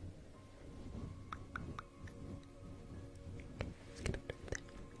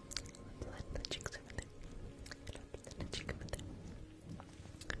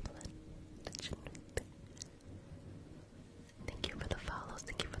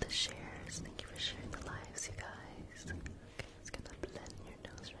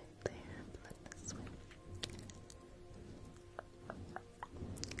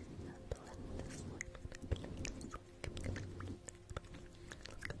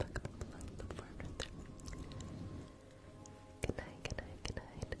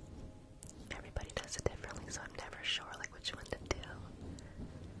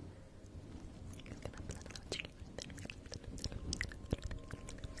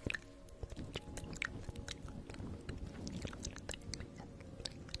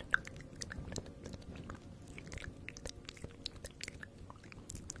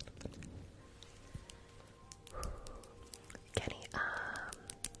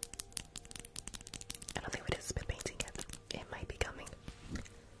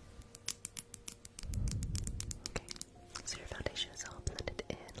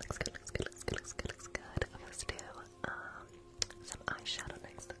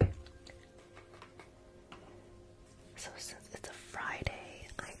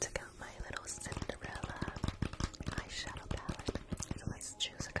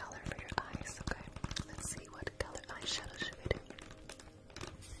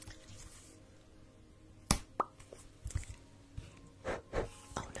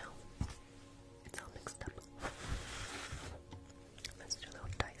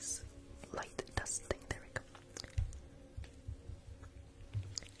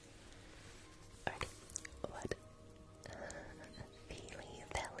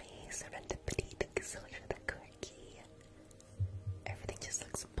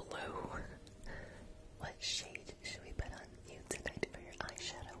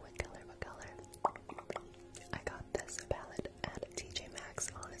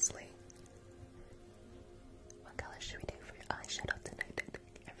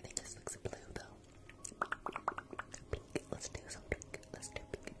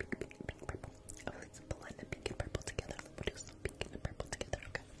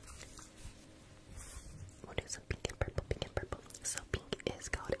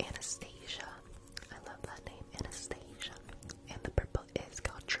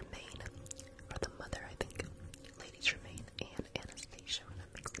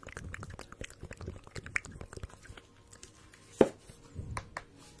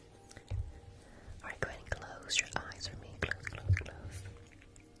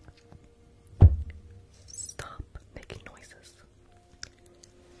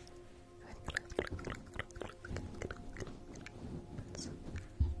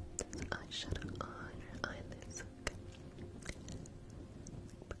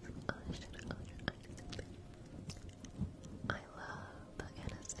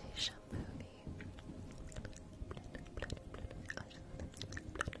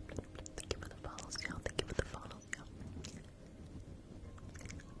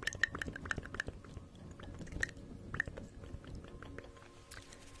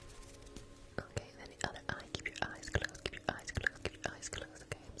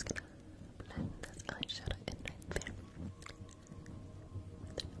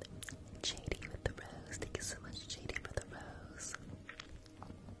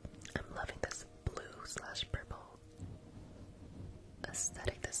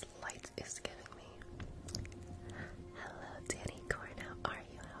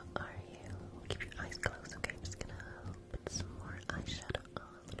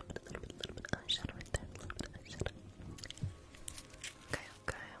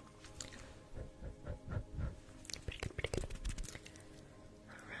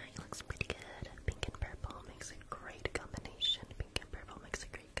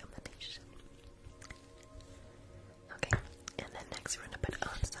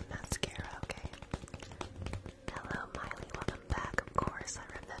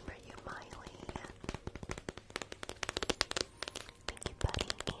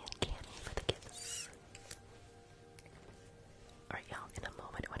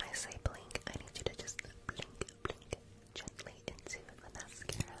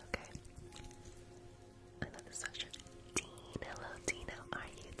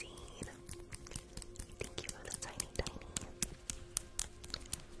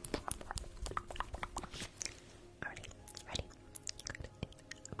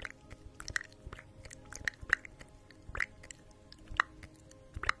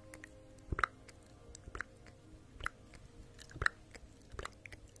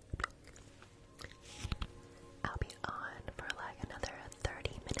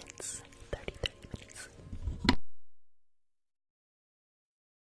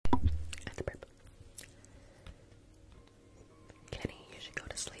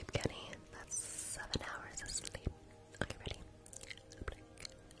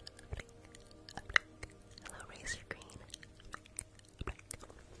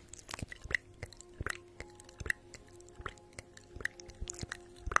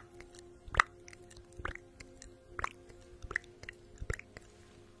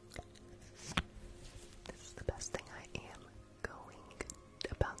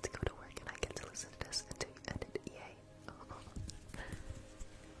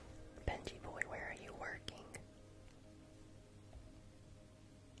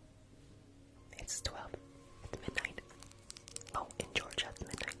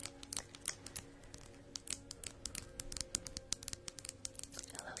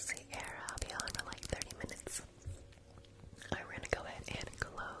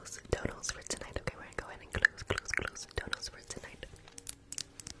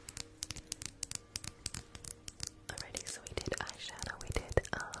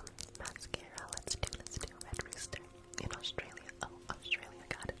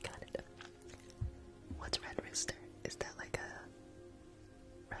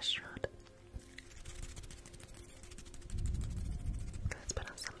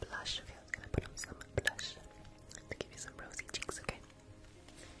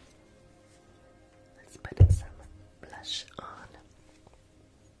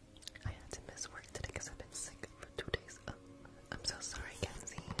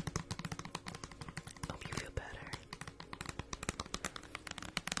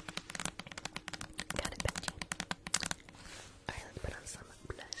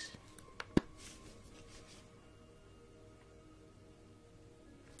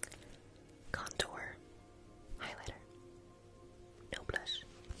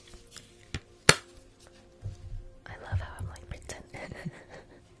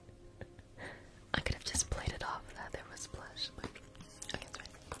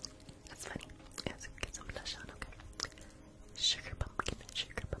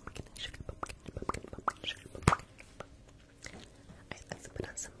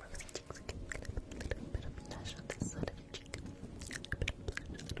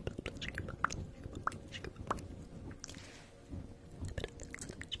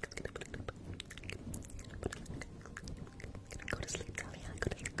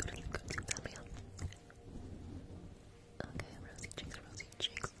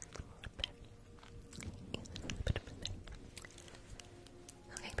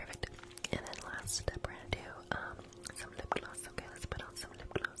 step, we're gonna do some lip gloss. Okay, let's put on some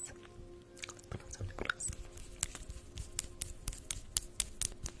lip gloss. Put on some lip gloss.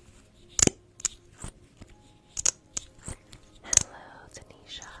 Hello,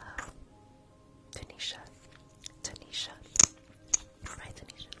 Tanisha. Tanisha. Tanisha. Right,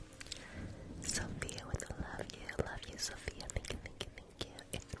 Tanisha. Sophia with the love you, Sophia. Thank you, thank you, thank you.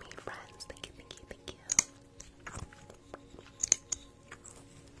 It's me, friends. Thank you, thank you, thank you.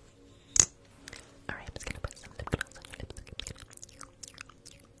 Alright, I'm just gonna put some lip gloss on your lips.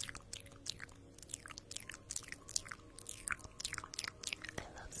 I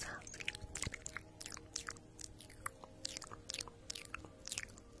love sounds.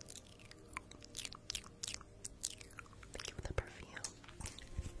 Thank you for the perfume.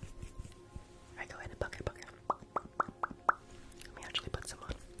 Alright, go ahead and bucket. Let me actually put some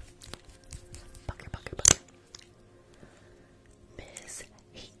on. Bucket. Miss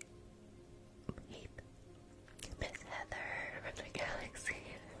Heath. Miss Heather from the Galaxy.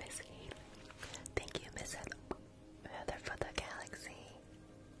 Miss Heath. Thank you, Miss Heather for the Galaxy.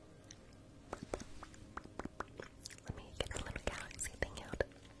 Let me get the little galaxy thing out.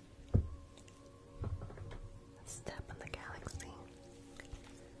 Step on the galaxy.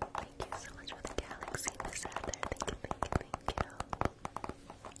 Thank you so much for the galaxy, Miss Heather. Thank you.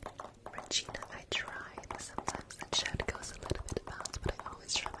 Regina, I tried. Sometimes the chat goes a little bit bounce, but I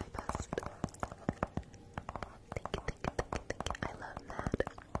always try my best. Thank you. I love Matt.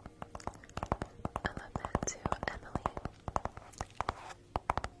 I love Matt too. Emily.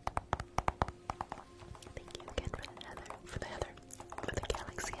 Thank you again for the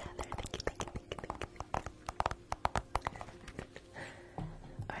galaxy Heather. Thank you.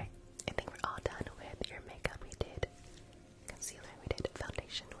 Alright, I think we're all done with your makeup. We did concealer, we did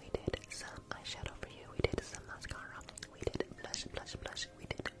foundation, we did some eyeshadow for you, we did some mascara, we did blush, we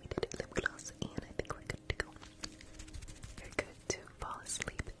did lip gloss, and I think we're good to go. You're good to fall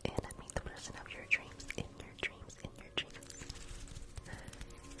asleep and meet the person of your dreams in your dreams.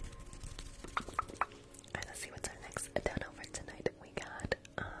 Alright, let's see what's our next done over tonight. We got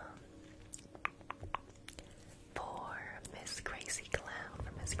for Miss Crazy Clown.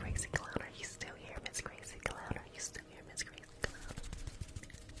 For Miss Crazy Clown, are you still here? Miss Crazy Clown, are you still here? Miss Crazy Clown.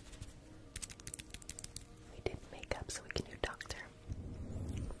 We did makeup, so we can do doctor.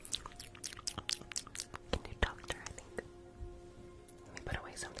 We can do doctor, I think. Let me put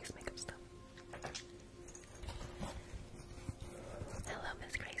away some of these makeup stuff. Hello,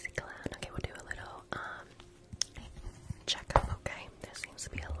 Miss Crazy Clown. Okay, we'll do a little checkup, okay? There seems to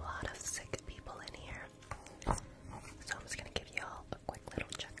be a lot of sick people in here. So I'm just gonna give you all a quick little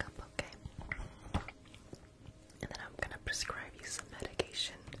checkup, okay? And then I'm gonna prescribe you some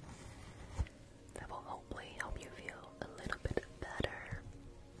medication that will hopefully help you feel a little bit better.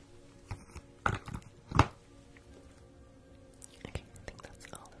 Okay, I think that's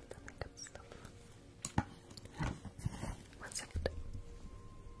all of the makeup stuff. 1 second.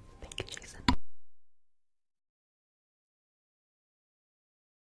 Thank you, Jason.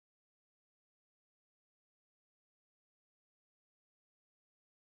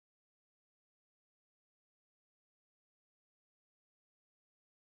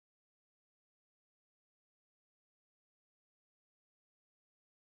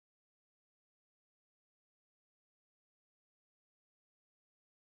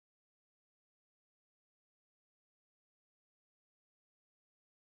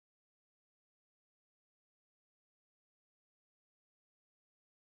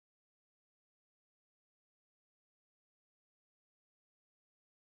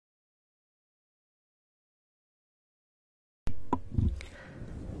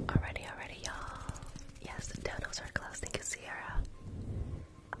 Alrighty, y'all. Yes, donos are closed. Thank you, Sierra.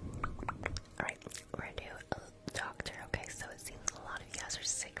 Alright, we're gonna do a doctor. Okay, so it seems a lot of you guys are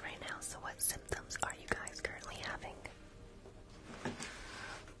sick right now. So what symptoms are you guys currently having?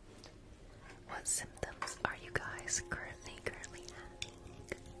 What symptoms are you guys currently having?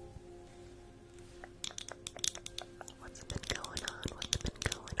 What's been going on?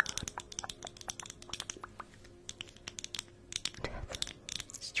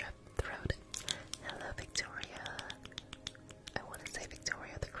 Strep throat. Hello, Victoria. I want to say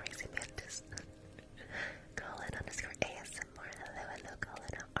Victoria the Crazy Mantis. Colin _ASMR. Hello,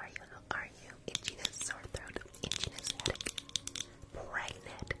 Colin. How are you? Itchy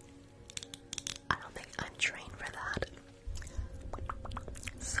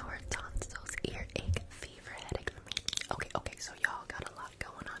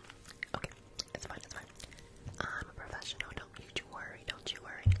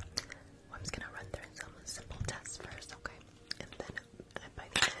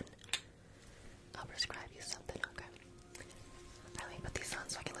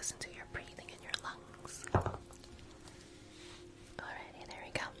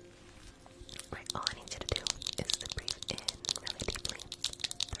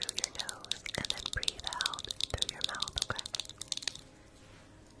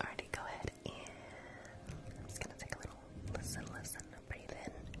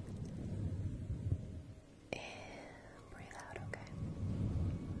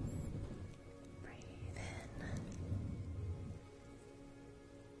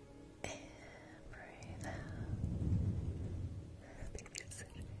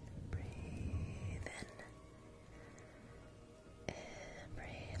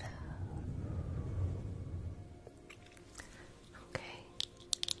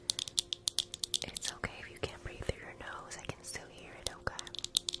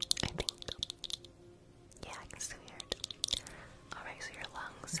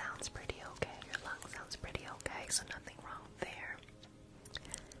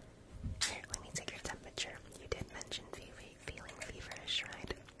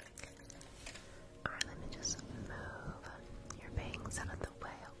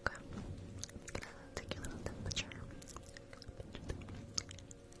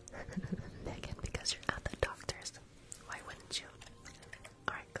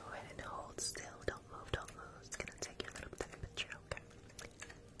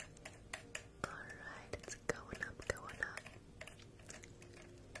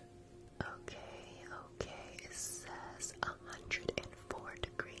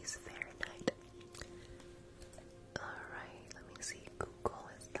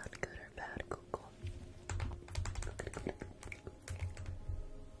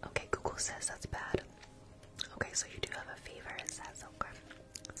says that's bad. Okay, so you do have a fever, it says, okay.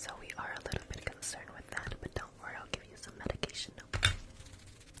 So we are a little bit concerned with that, but don't worry, I'll give you some medication, okay?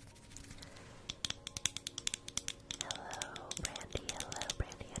 Hello,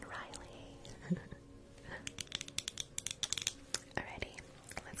 Brandy and Riley. Alrighty,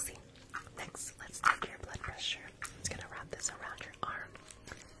 let's see. Next, let's take your blood pressure. I'm just gonna wrap this around your arm.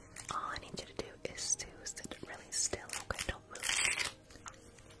 All I need you to do is to sit really still, okay? Don't move.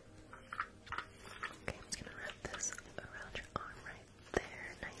 Okay, I'm just gonna wrap this around your arm right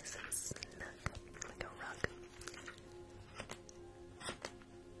there, nice and snug, like a rug.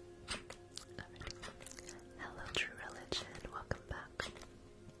 Hello, True Religion. Welcome back.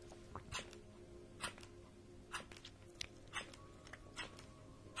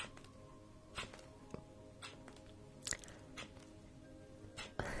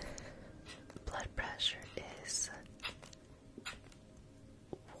 Blood pressure is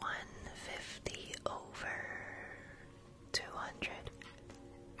 150 over 200.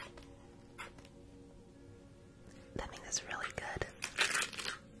 That means it's really good.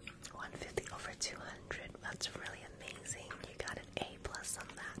 150 over 200. That's really amazing. You got an A plus on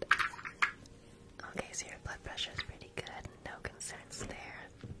that. Okay, so your blood pressure is pretty good. No concerns there.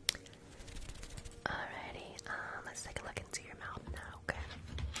 Alrighty, let's take a look into your mouth now, okay?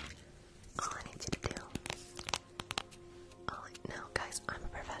 All I need you to do. No, guys, I'm a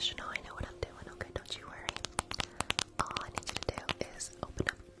professional. I know what I'm doing, okay? Don't you worry. All I need you to do is open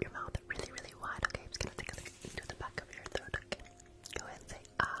up your mouth really, really wide, okay? I'm just gonna take a look into the back of your throat, okay? Go ahead and say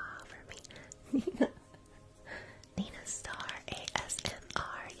for me. Nina Star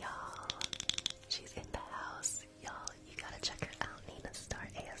ASMR, y'all. She's in the house, y'all. You gotta check her out, Nina Star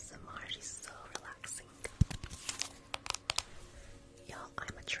ASMR. She's so relaxing. Y'all,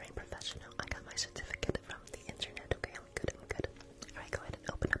 I'm a trained professional. I got my certificate from the internet, okay? I'm good, I'm good. Alright, go ahead and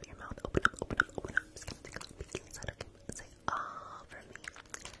open up your mouth. Open up, open up, open up. I'm just gonna take a peek inside, okay? Say for me.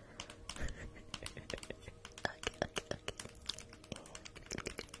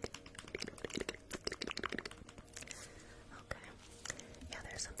 Okay. Yeah,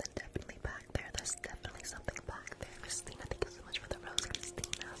 there's something definitely back there. There's definitely something back there. Christina, thank you so much for the rose,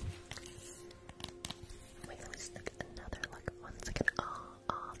 Christina. Wait, let me stick another, like, 1 second.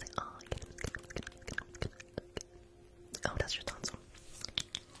 Oh, that's your tonsil.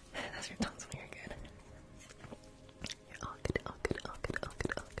 That's your tonsil. You're good. You're all good, all good, all good, all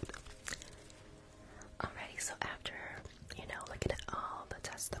good, all good. Alrighty, so after, looking at all the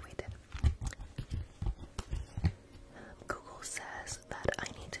tests that we did, Google says that I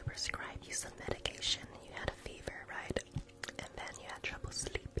need to prescribe you some medication. You had a fever, right? And then you had trouble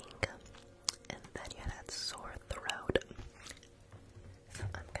sleeping. And then you had that sore throat. So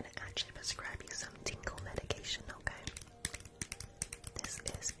I'm gonna actually prescribe you some tingle medication, okay? This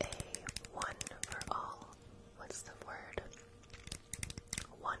is a one for all. What's the word?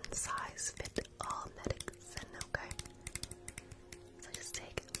 One size fit all medicine, okay? So just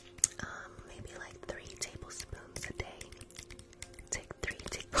take maybe like 3 tablespoons a day. Take 3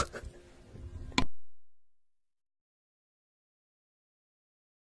 tablespoons.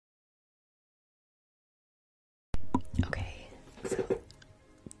 Okay, so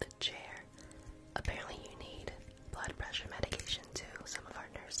the chair. Apparently you need blood pressure medication too. Some of our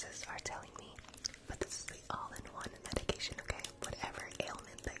nurses are telling me. But this is the all-in-one medication, okay? Whatever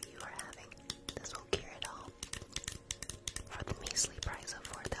ailment that you are having, this will cure it all. For the measly price of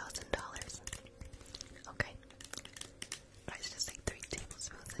 $4,000. Okay? Alright, so just take 3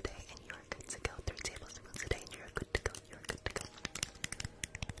 tablespoons a day and you are good to go. 3 tablespoons a day and you're good to go. You're good to go.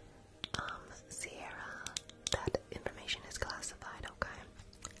 Sierra, that information is classified, okay?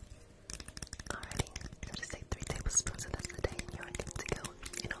 Alrighty, so just take 3 tablespoons of this a day and you're good to go.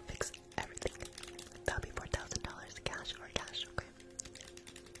 It'll fix everything. That'll be $4,000 cash or cash, okay?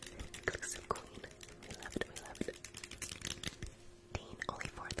 Exclusive queen. We love it, we love it. Dean, only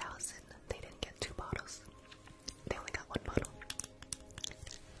 4,000. They didn't get 2 bottles. They only got 1 bottle.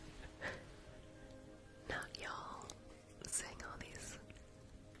 Not y'all saying all these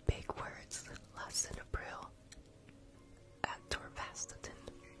big words. Last in April at Torvastatin.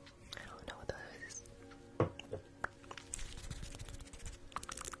 I don't know what that is.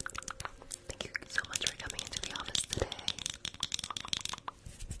 Thank you so much for coming into the office today.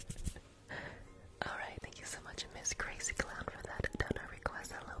 Alright, thank you so much, Miss Crazy Clown, for that donor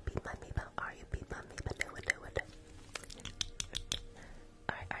request. Hello, beep my meep. How are you, beep my meep? Do it.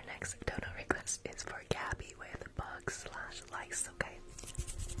 Alright, our next donor request is for Gabby with bug/lice, okay?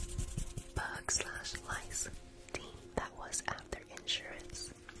 Bug/lice. Dean, that was after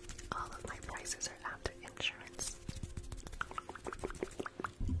insurance. All of my prices are after insurance.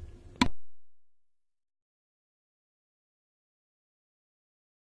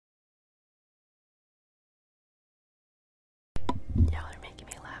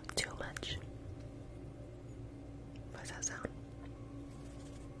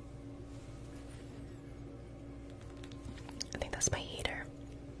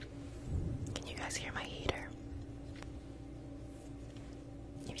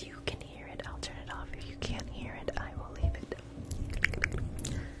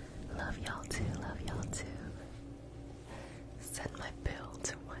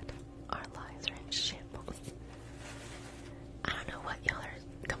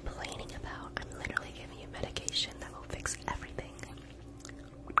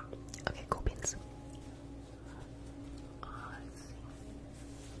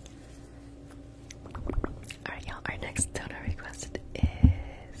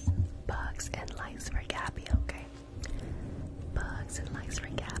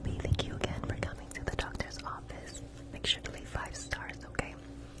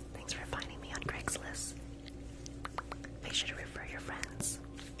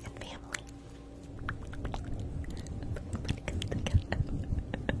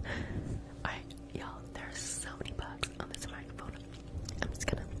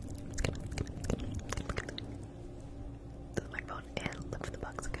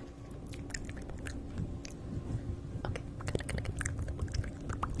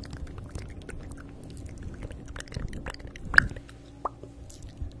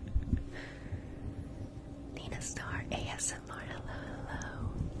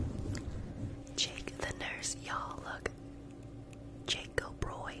 nurse. Y'all, look. Jacob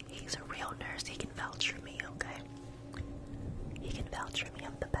Roy, he's a real nurse. He can vouch for me, okay? He can vouch for me.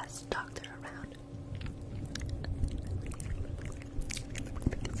 I'm the best doctor around.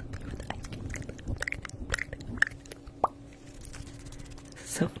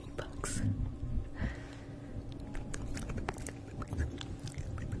 So many bugs.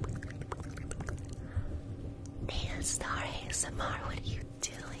 Nina Star ASMR, what are you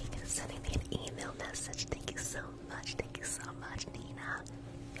doing? Sending me an email message. Thank you so much. Thank you so much, Nina.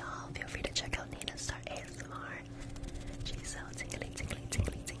 Y'all, feel free to check out Nina Star ASMR. She's so tingly, tingly,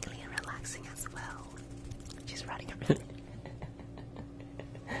 tingly, tingly, and relaxing as well. She's writing a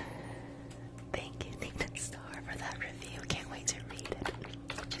Thank you, Nina Star, for that review. Can't wait to read it.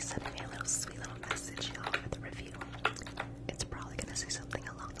 She's sending me a little sweet little message, y'all, for the review. It's probably gonna say something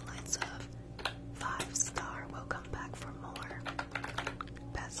along the lines of 5-star, will come back for more.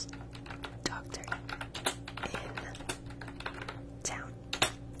 Best doctor in town.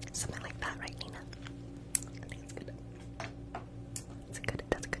 Something like that, right, Nina? I think it's good.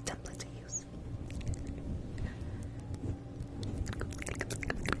 That's a good template to use.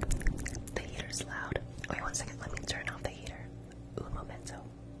 The heater's loud. Wait 1 second, let me turn off the heater. Un momento.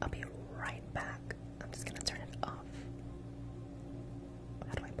 I'll be right back. I'm just gonna turn it off.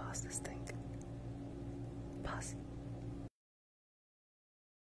 How do I pause this thing? Pause.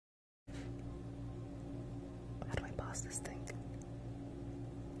 How do I pause this thing?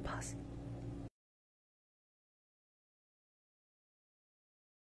 Pause.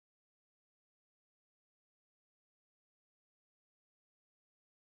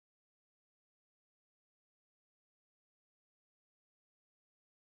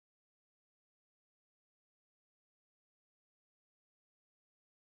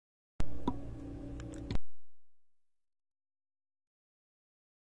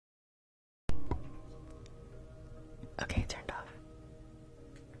 Okay, turned off.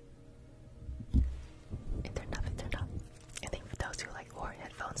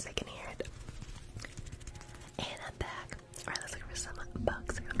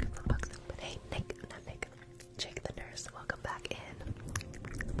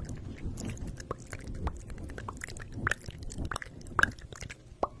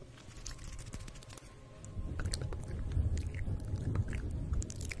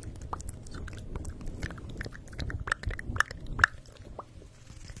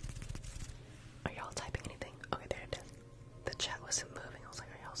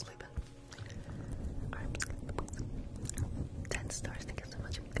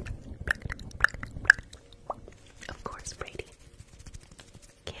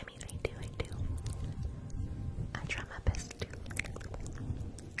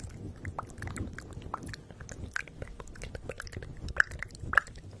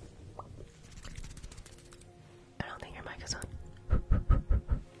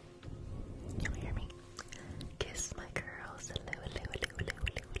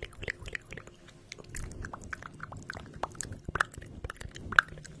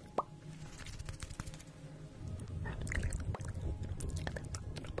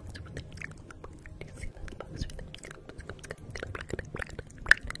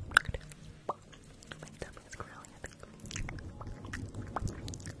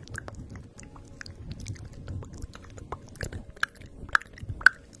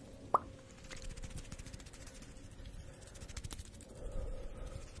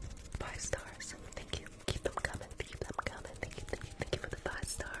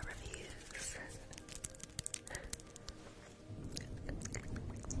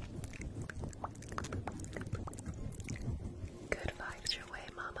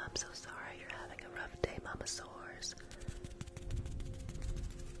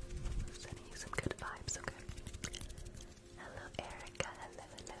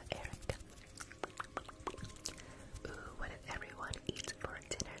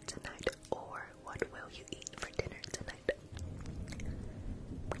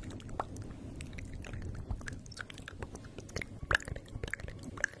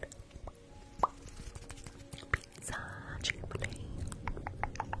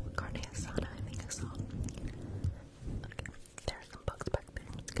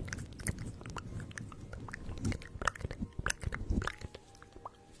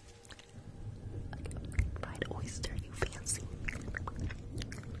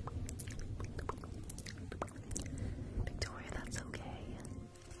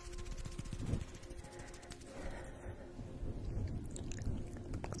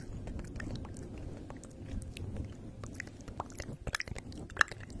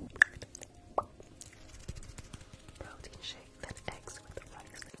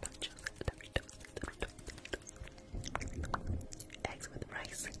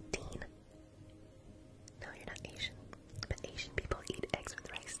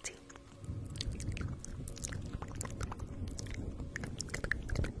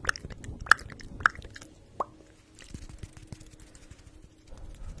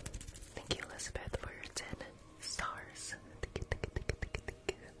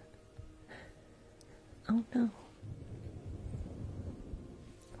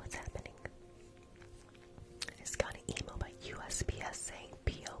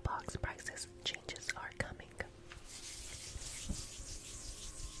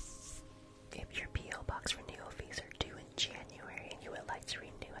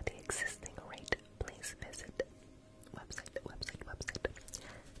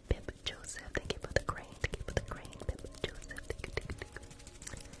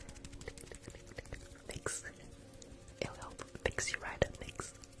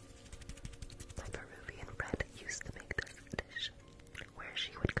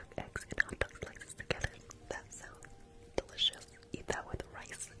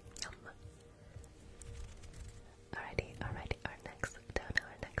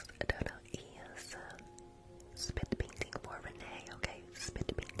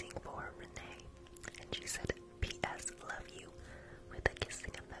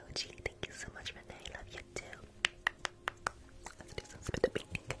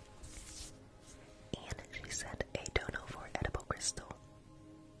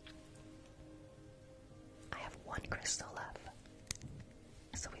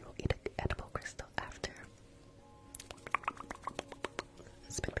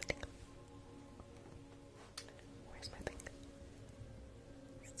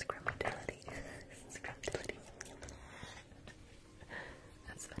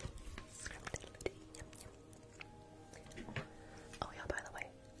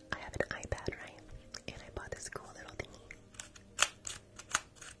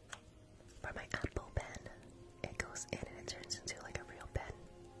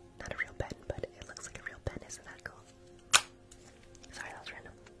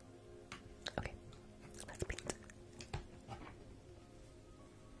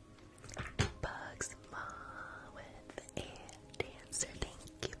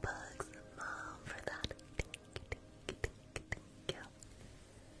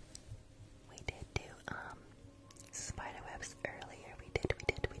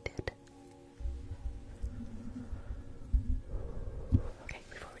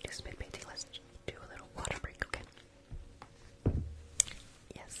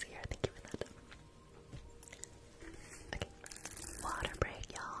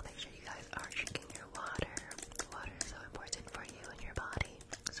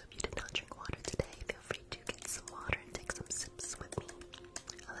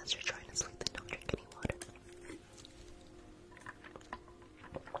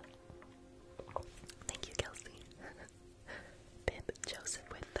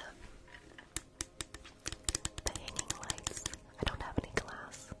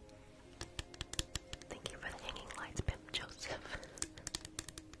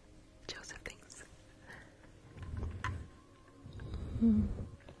 Brandy,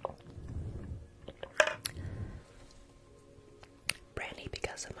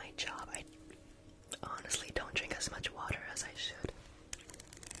 because of my job, I honestly don't drink as much water as I should.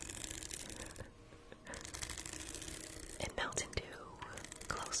 And Mountain Dew,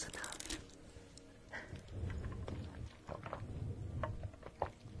 close enough.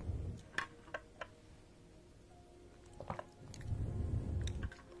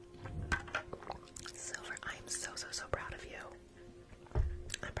 Silver, I am so proud of you.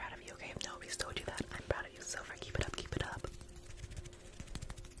 I'm proud of you, okay? If nobody's told you that, I'm proud of you, Silver. Keep it up, keep it up.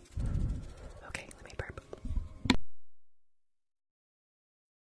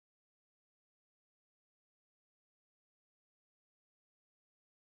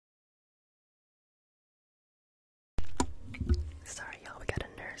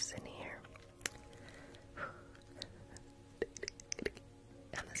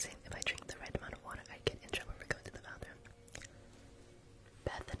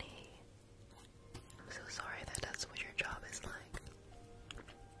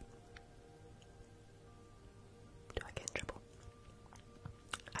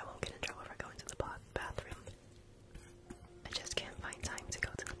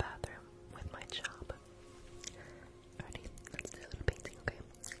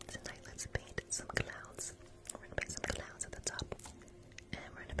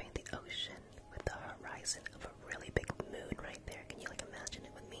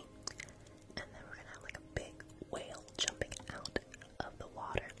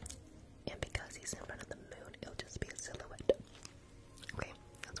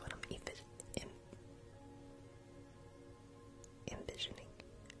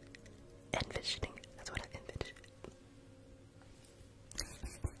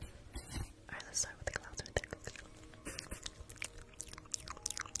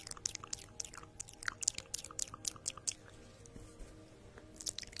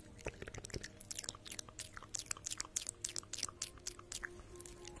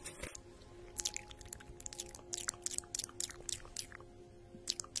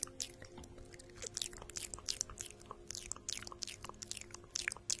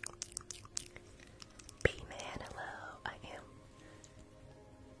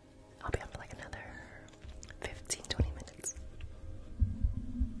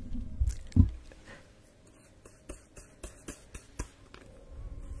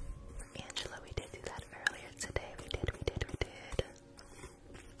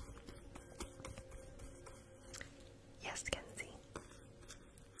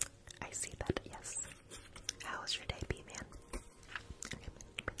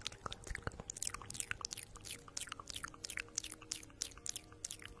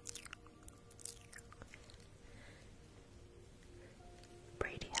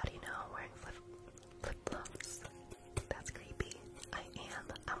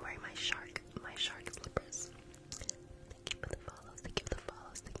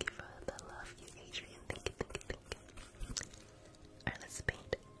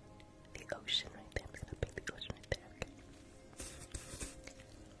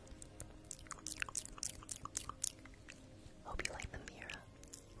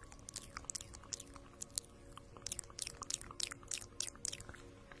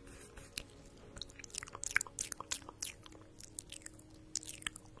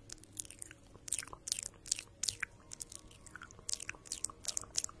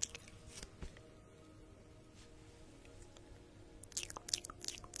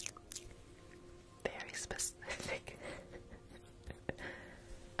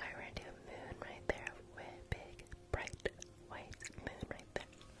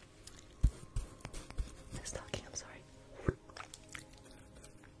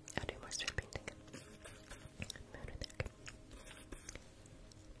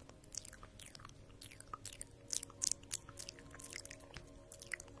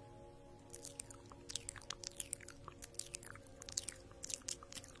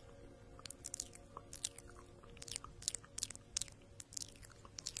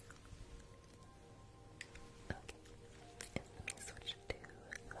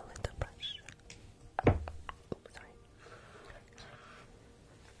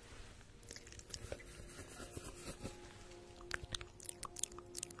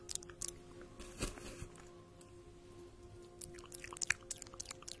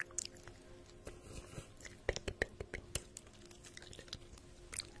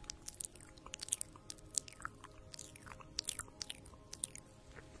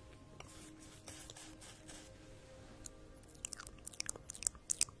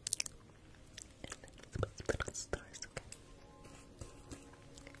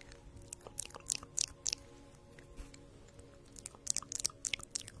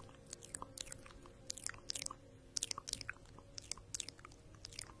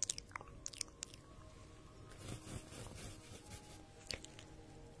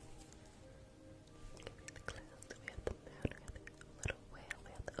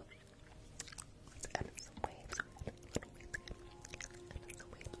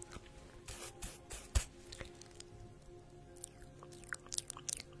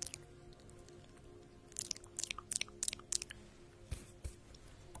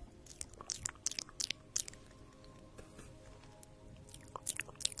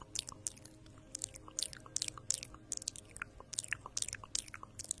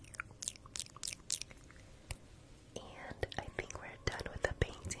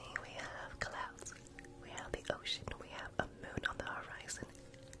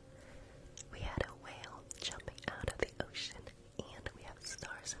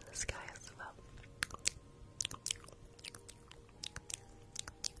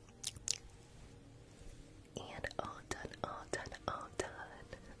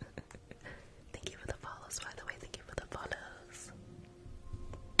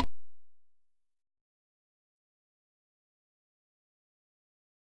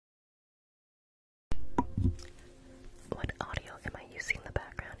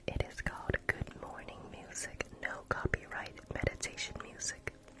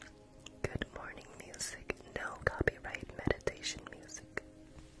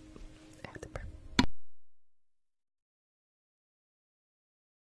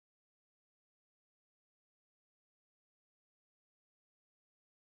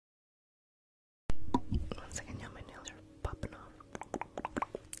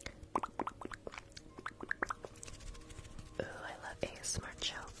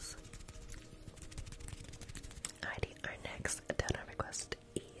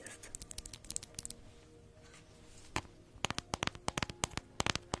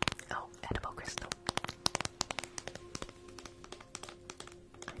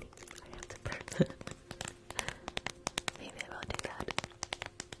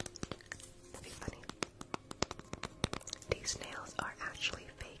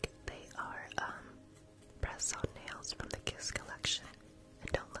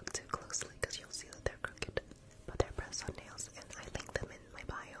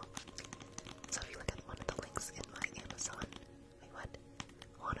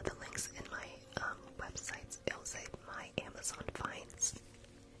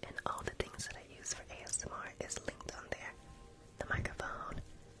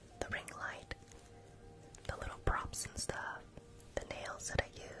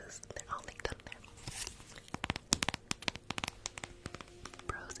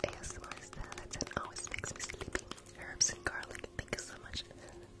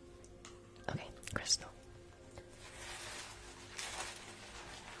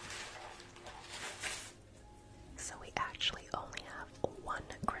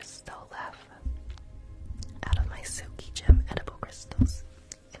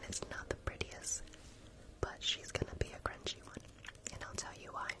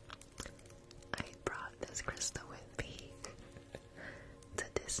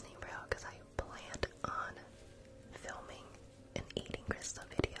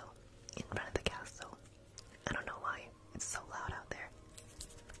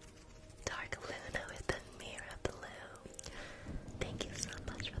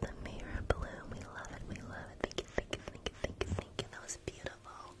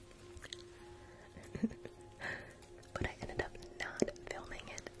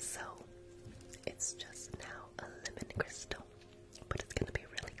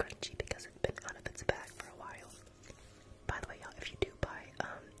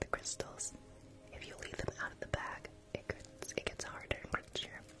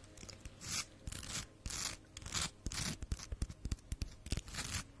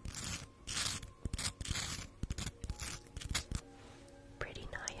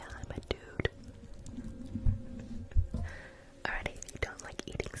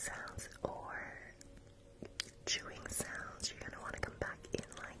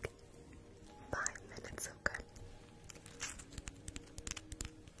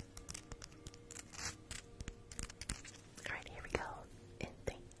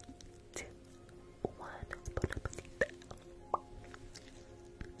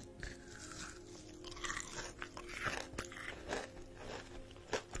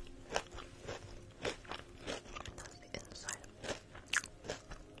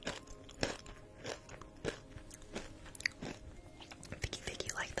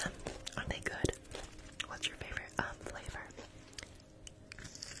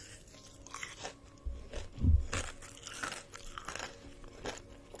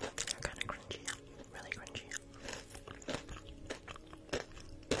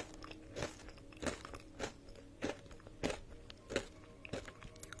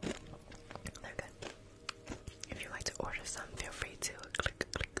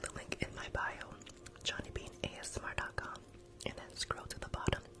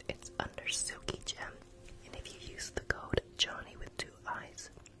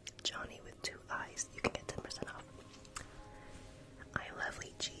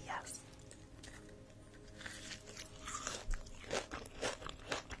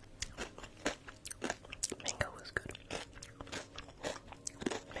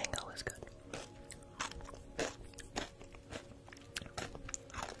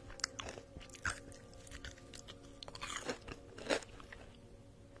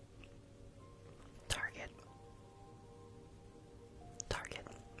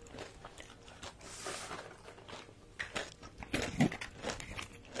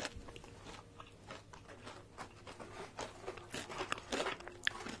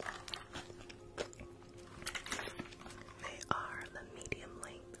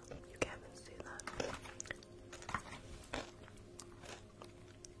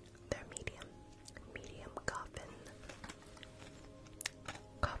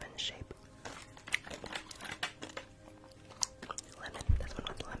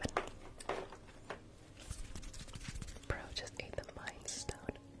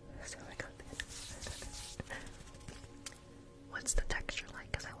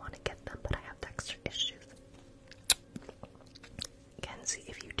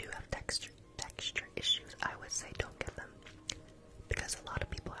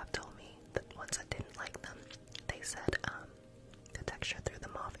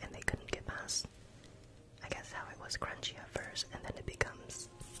 was crunchy at first, and then it becomes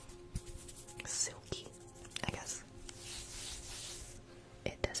silky, I guess.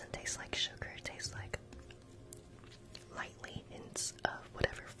 It doesn't taste like sugar, it tastes like lightly hints of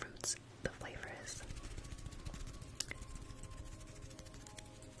whatever fruits the flavor is.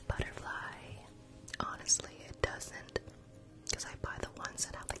 Butterfly, honestly, it doesn't, because I buy the ones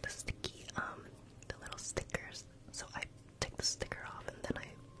that have like the sticky, the little stickers. So I take the sticker off and then I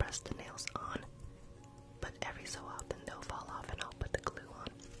press the nails on. But every so often they'll fall off and I'll put the glue on.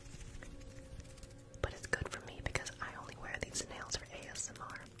 But it's good for me because I only wear these nails for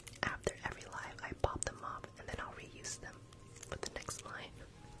ASMR. After every live, I pop them off and then I'll reuse them for the next live.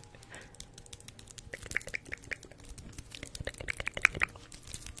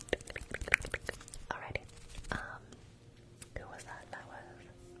 Alrighty. Who was that? That was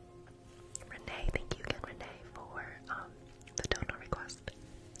Renee. Thank you again, Renee, for the donor request.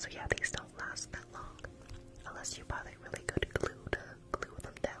 So yeah, these don't last that long unless you buy like really good glue to glue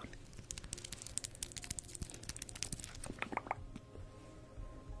them down.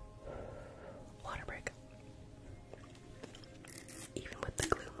 Water break. Even with the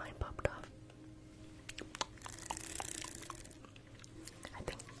glue, mine popped off. I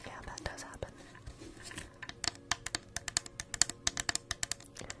think, yeah, that does happen.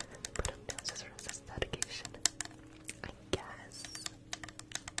 Put them down scissors as dedication, I guess.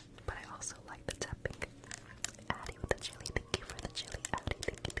 But I also like the tapping. Addie with the chili. Thank you for the chili, Addie.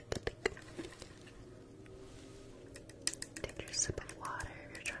 Thank you, thank you, thank you. Take your sip of water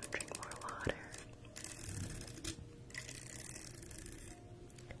if you're trying to drink more water.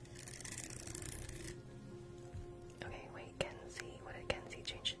 Okay, wait, Kenzie. What did Kenzie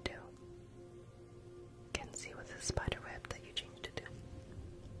change it to? Kenzie, what's the spider web that you changed it to?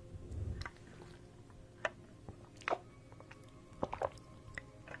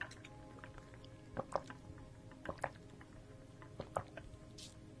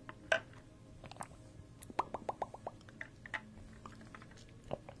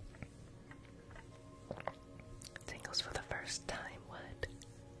 Tingles for the first time, what?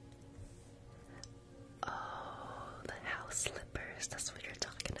 Oh, the house slippers, that's what you're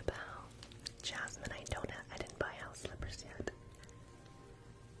talking about. Jasmine, I didn't buy house slippers yet.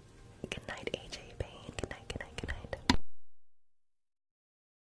 Good night, AJ Payne. Good night, good night, good night.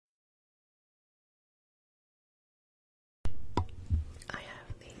 I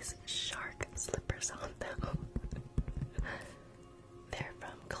have these shark slippers on them. They're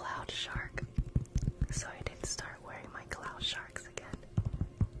from Cloud Shark. So I did start wearing my Cloud Sharks again.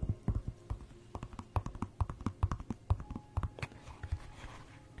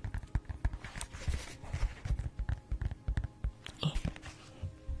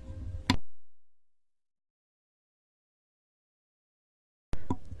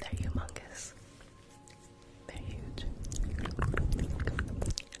 They're humongous. They're huge.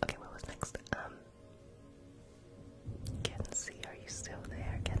 Okay, what was next? Kenzie, are you still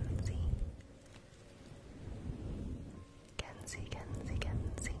there, Kenzie? Kenzie, Kenzie,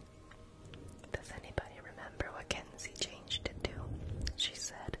 Kenzie. Does anybody remember what Kenzie changed it to? She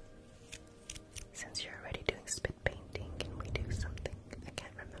said, since you're already doing spit painting, can we do something? I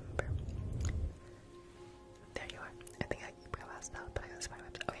can't remember. There you are. I think I realized out, but I got spider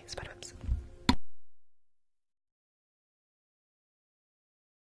webs. Okay, spider webs.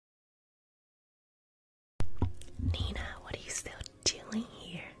 Nina, what are you still doing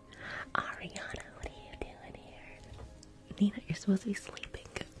here? Ariana, what are you doing here? Nina, you're supposed to be sleeping.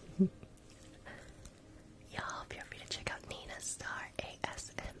 Y'all, feel free to check out Nina Star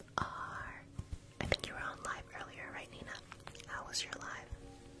ASMR. I think you were on live earlier, right, Nina? How was your live?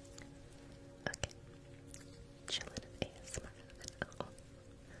 Okay. Chillin' ASMR. Oh.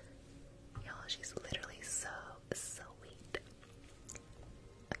 Y'all, she's literally so sweet.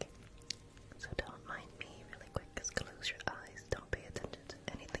 Okay. So don't mind me really quick, just close your eyes. Don't pay attention to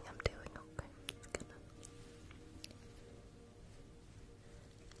anything I'm doing, okay?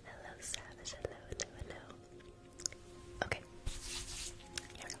 Hello,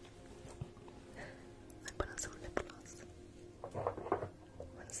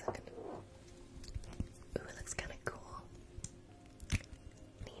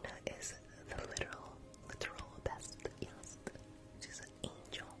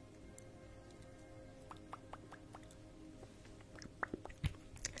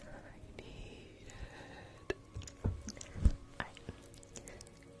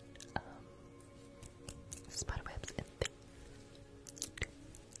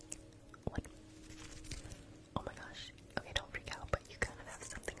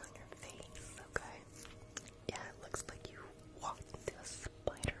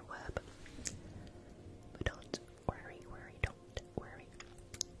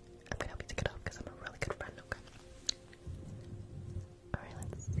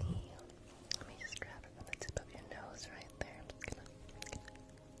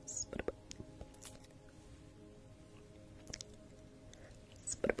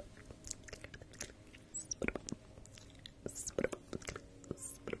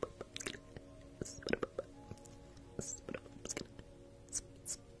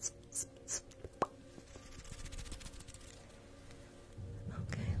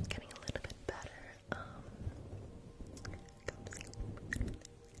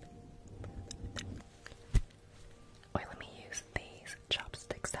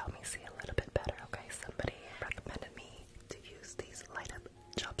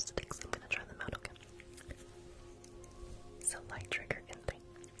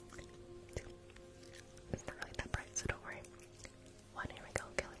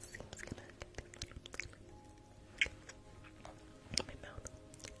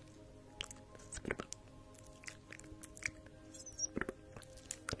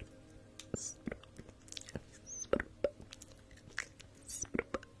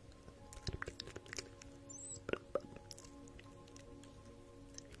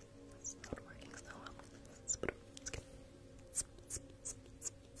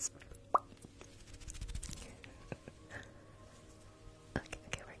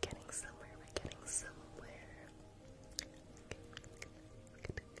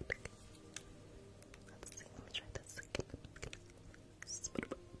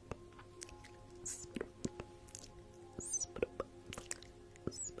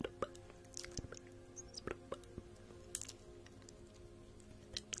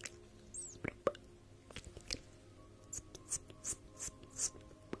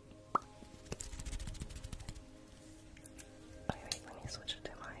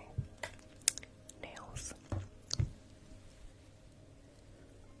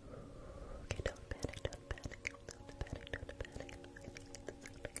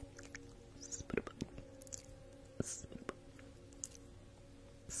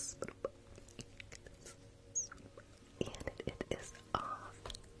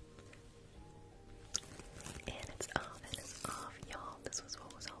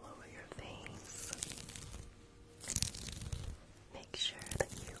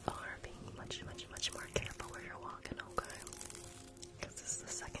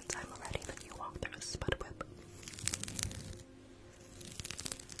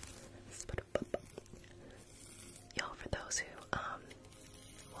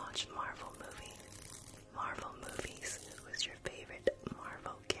 watch Marvel movies. Who is your favorite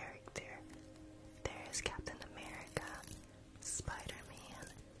Marvel character? There's Captain America, Spider-Man,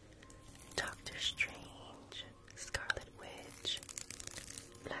 Doctor Strange, Scarlet Witch,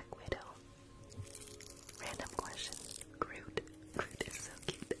 Black Widow. Random question. Groot. Groot is so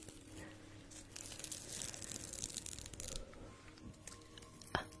cute.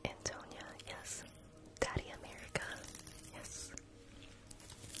 Antonia, yes. Daddy America, yes.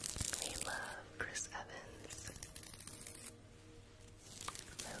 We love Chris Evans.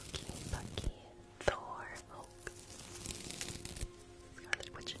 Loki, Bucky, Thor, Hulk,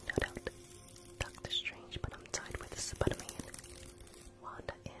 Scarlet Witch, no doubt. Doctor Strange, but I'm tied with Spider-Man.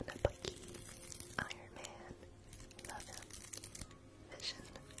 Wanda and Bucky. Iron Man, love him. Vision.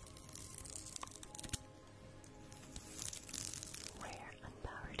 Rare,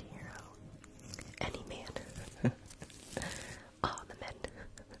 unpowered hero. Any man. All the men.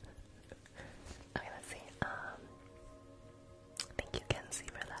 Okay, let's see. Thank you, Kenzie,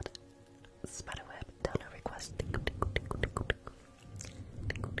 for that spiderweb download request. I'm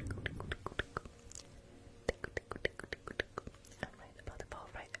right about to fall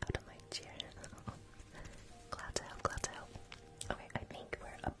right out of my chair. Glad to help, glad to help. Okay, I think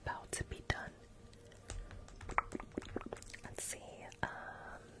we're about to be done. Let's see,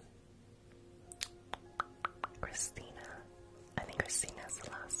 Christina. I think Christina's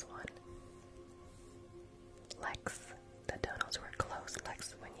the last one. Lex, the donos were close.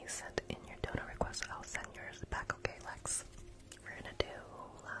 Lex, when you sent in your dono request, I'll send yours back. Okay, Lex. We're gonna do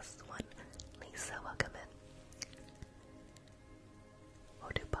last one. Lisa, welcome in.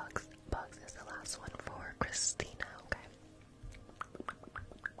 We'll do Bugs. Bugs is the last one for Christina, okay?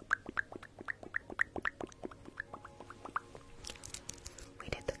 We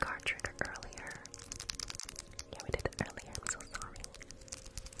did the card trigger earlier. Yeah, we did it earlier. I'm so sorry.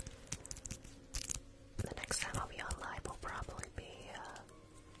 The next time I'll be on live will probably be,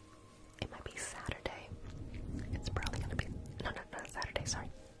 it might be Saturday. It's probably gonna be, no, not Saturday, sorry.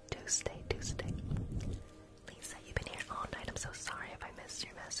 Tuesday. Lisa, you've been here all night. I'm so sorry if I missed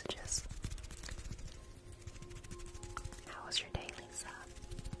your messages. How was your day, Lisa?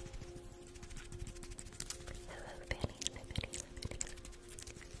 Hello, Fanny.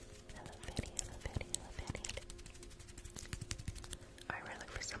 Hello, Fanny. Alright, we're looking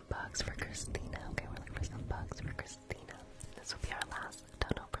for some bugs for Christina. Okay, we're looking for some bugs for Christina. This will be our last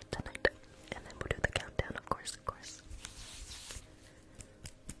tunnel for tonight. And then we'll do the countdown, of course.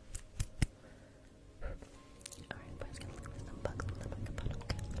 Alright, boys, gonna look for some bugs on the microphone.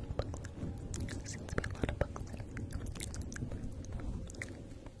 Okay, some bugs. There seems to be a lot of bugs in it.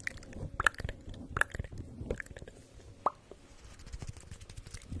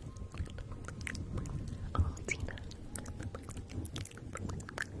 Oh, Tina.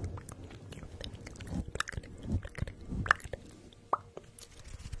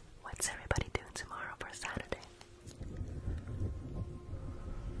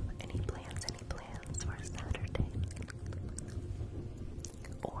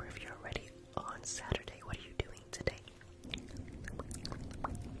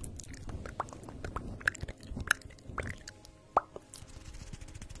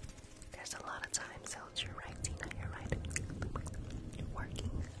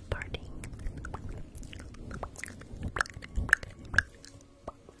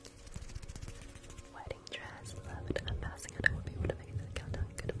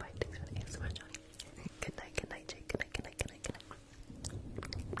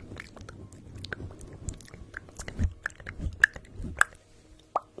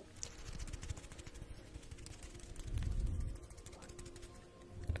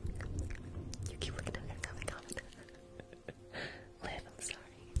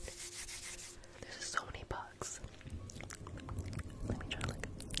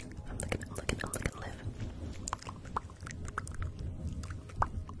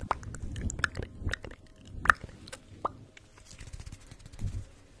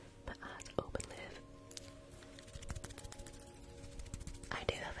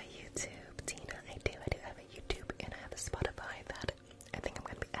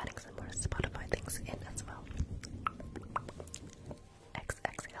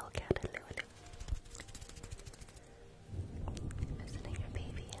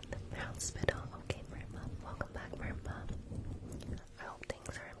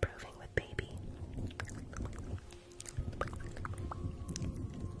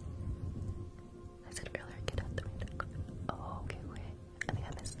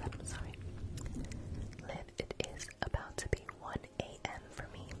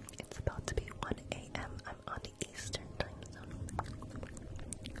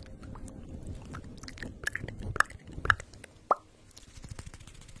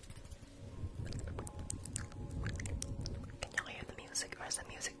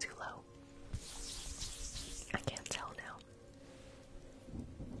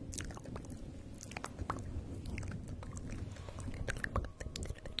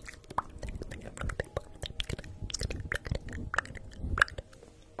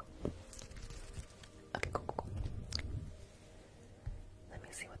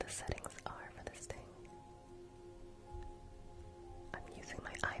 settings are for this thing. I'm using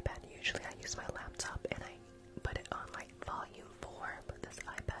my iPad. Usually I use my laptop and I put it on like volume 4, but this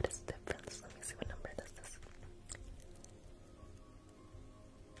iPad is different. So let me see what number it is this.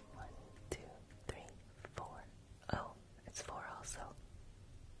 1, 2, 3, 4. Oh, it's 4 also.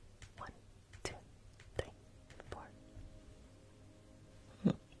 1, 2, 3, 4.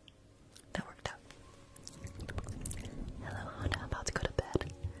 That worked out. Hello, Honda. I'm about to go to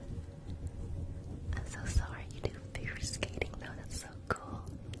bed.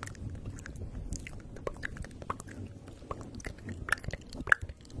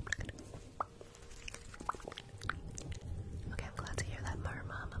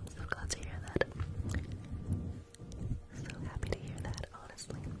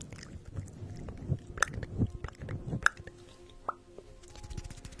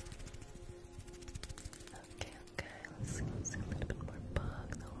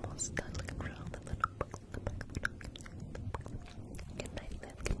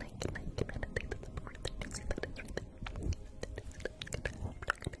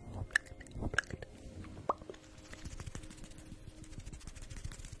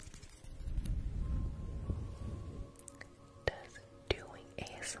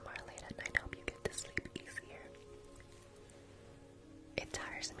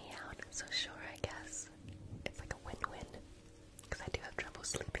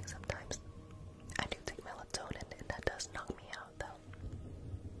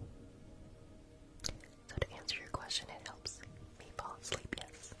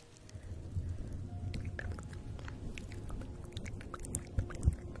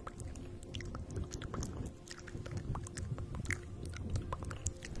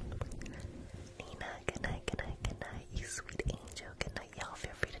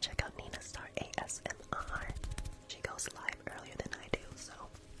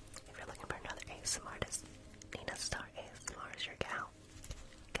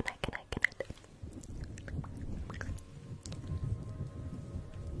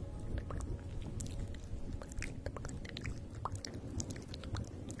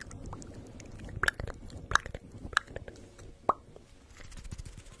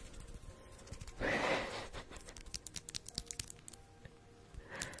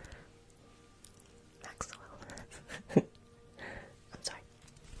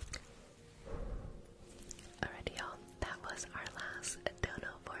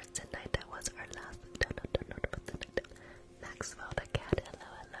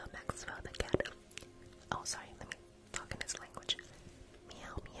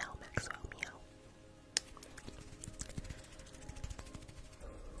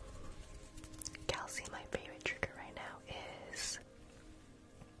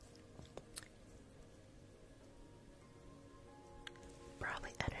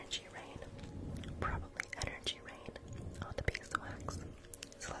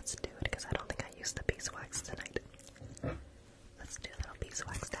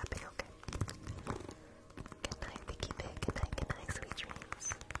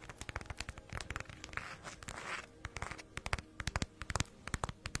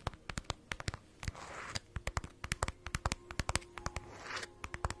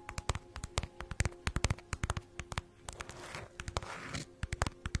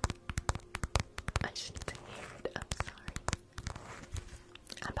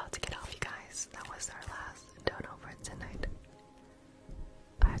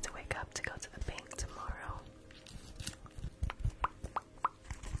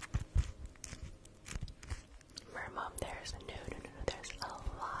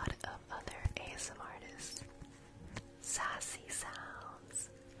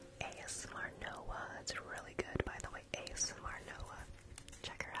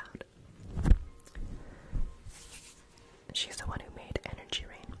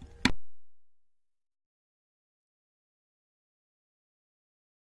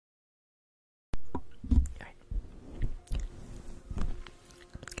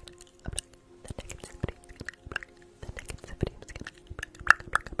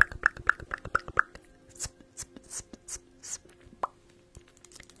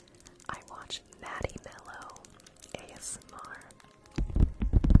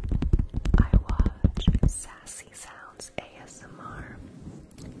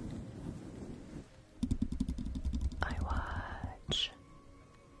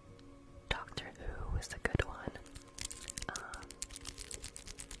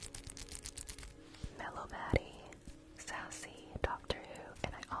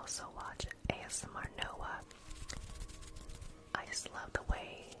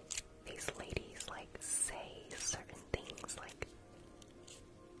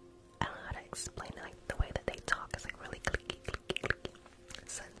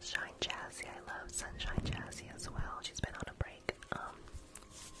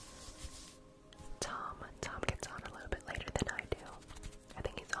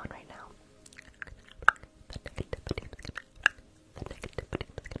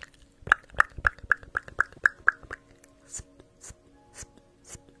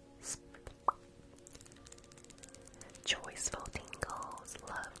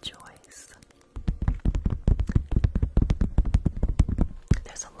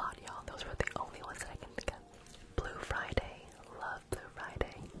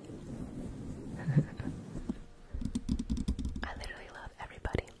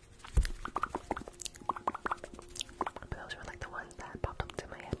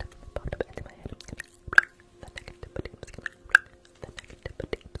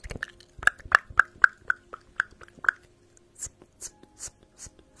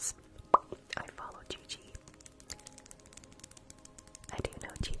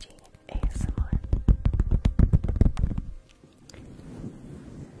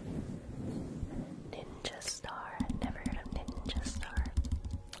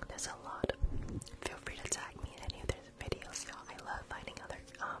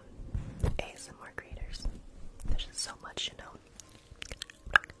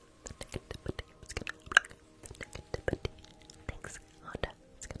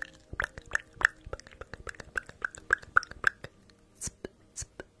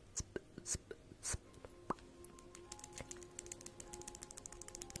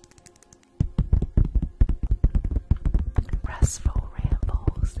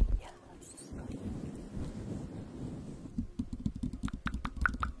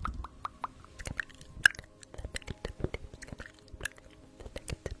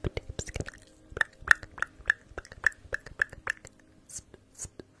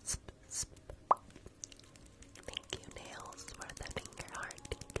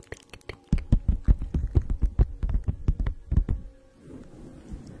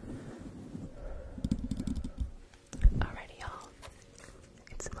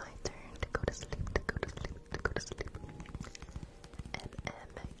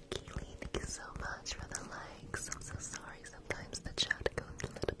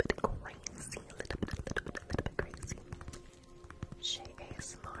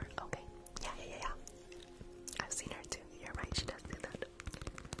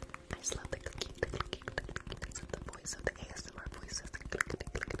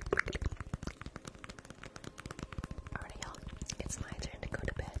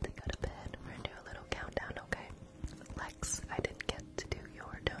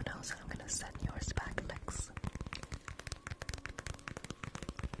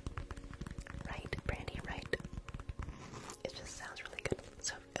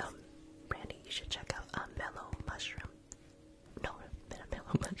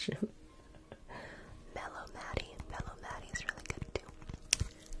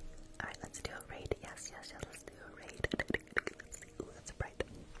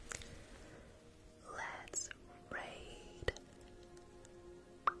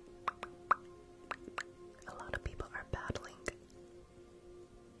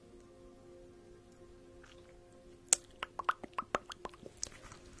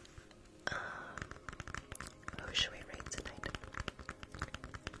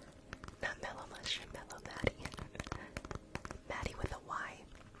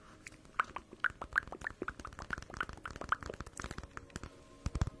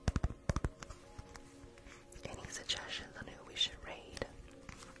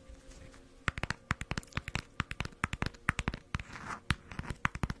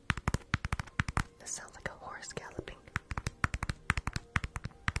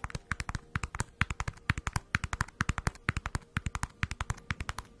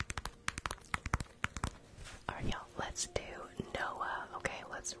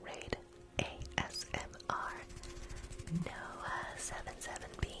 let's raid ASMR.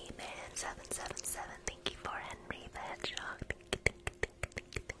 Noah77B man 777. Thank you for Henry the Hedgehog.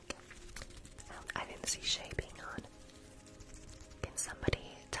 Thank you. I didn't see Shay being on. Can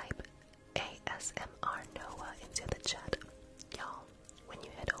somebody type ASMR Noah into the chat? Y'all, when you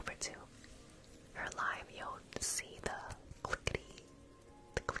head over to her live, you'll see the clickety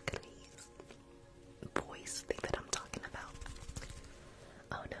voice thing that I'm talking about.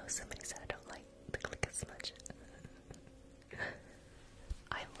 Oh no, somebody said I don't like the click as much.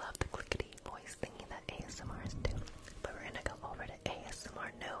 I love the clickety voice thingy that ASMRs do. But we're gonna go over to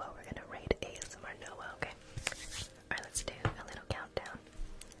ASMR Noah. We're gonna raid ASMR Noah, okay? Alright, let's do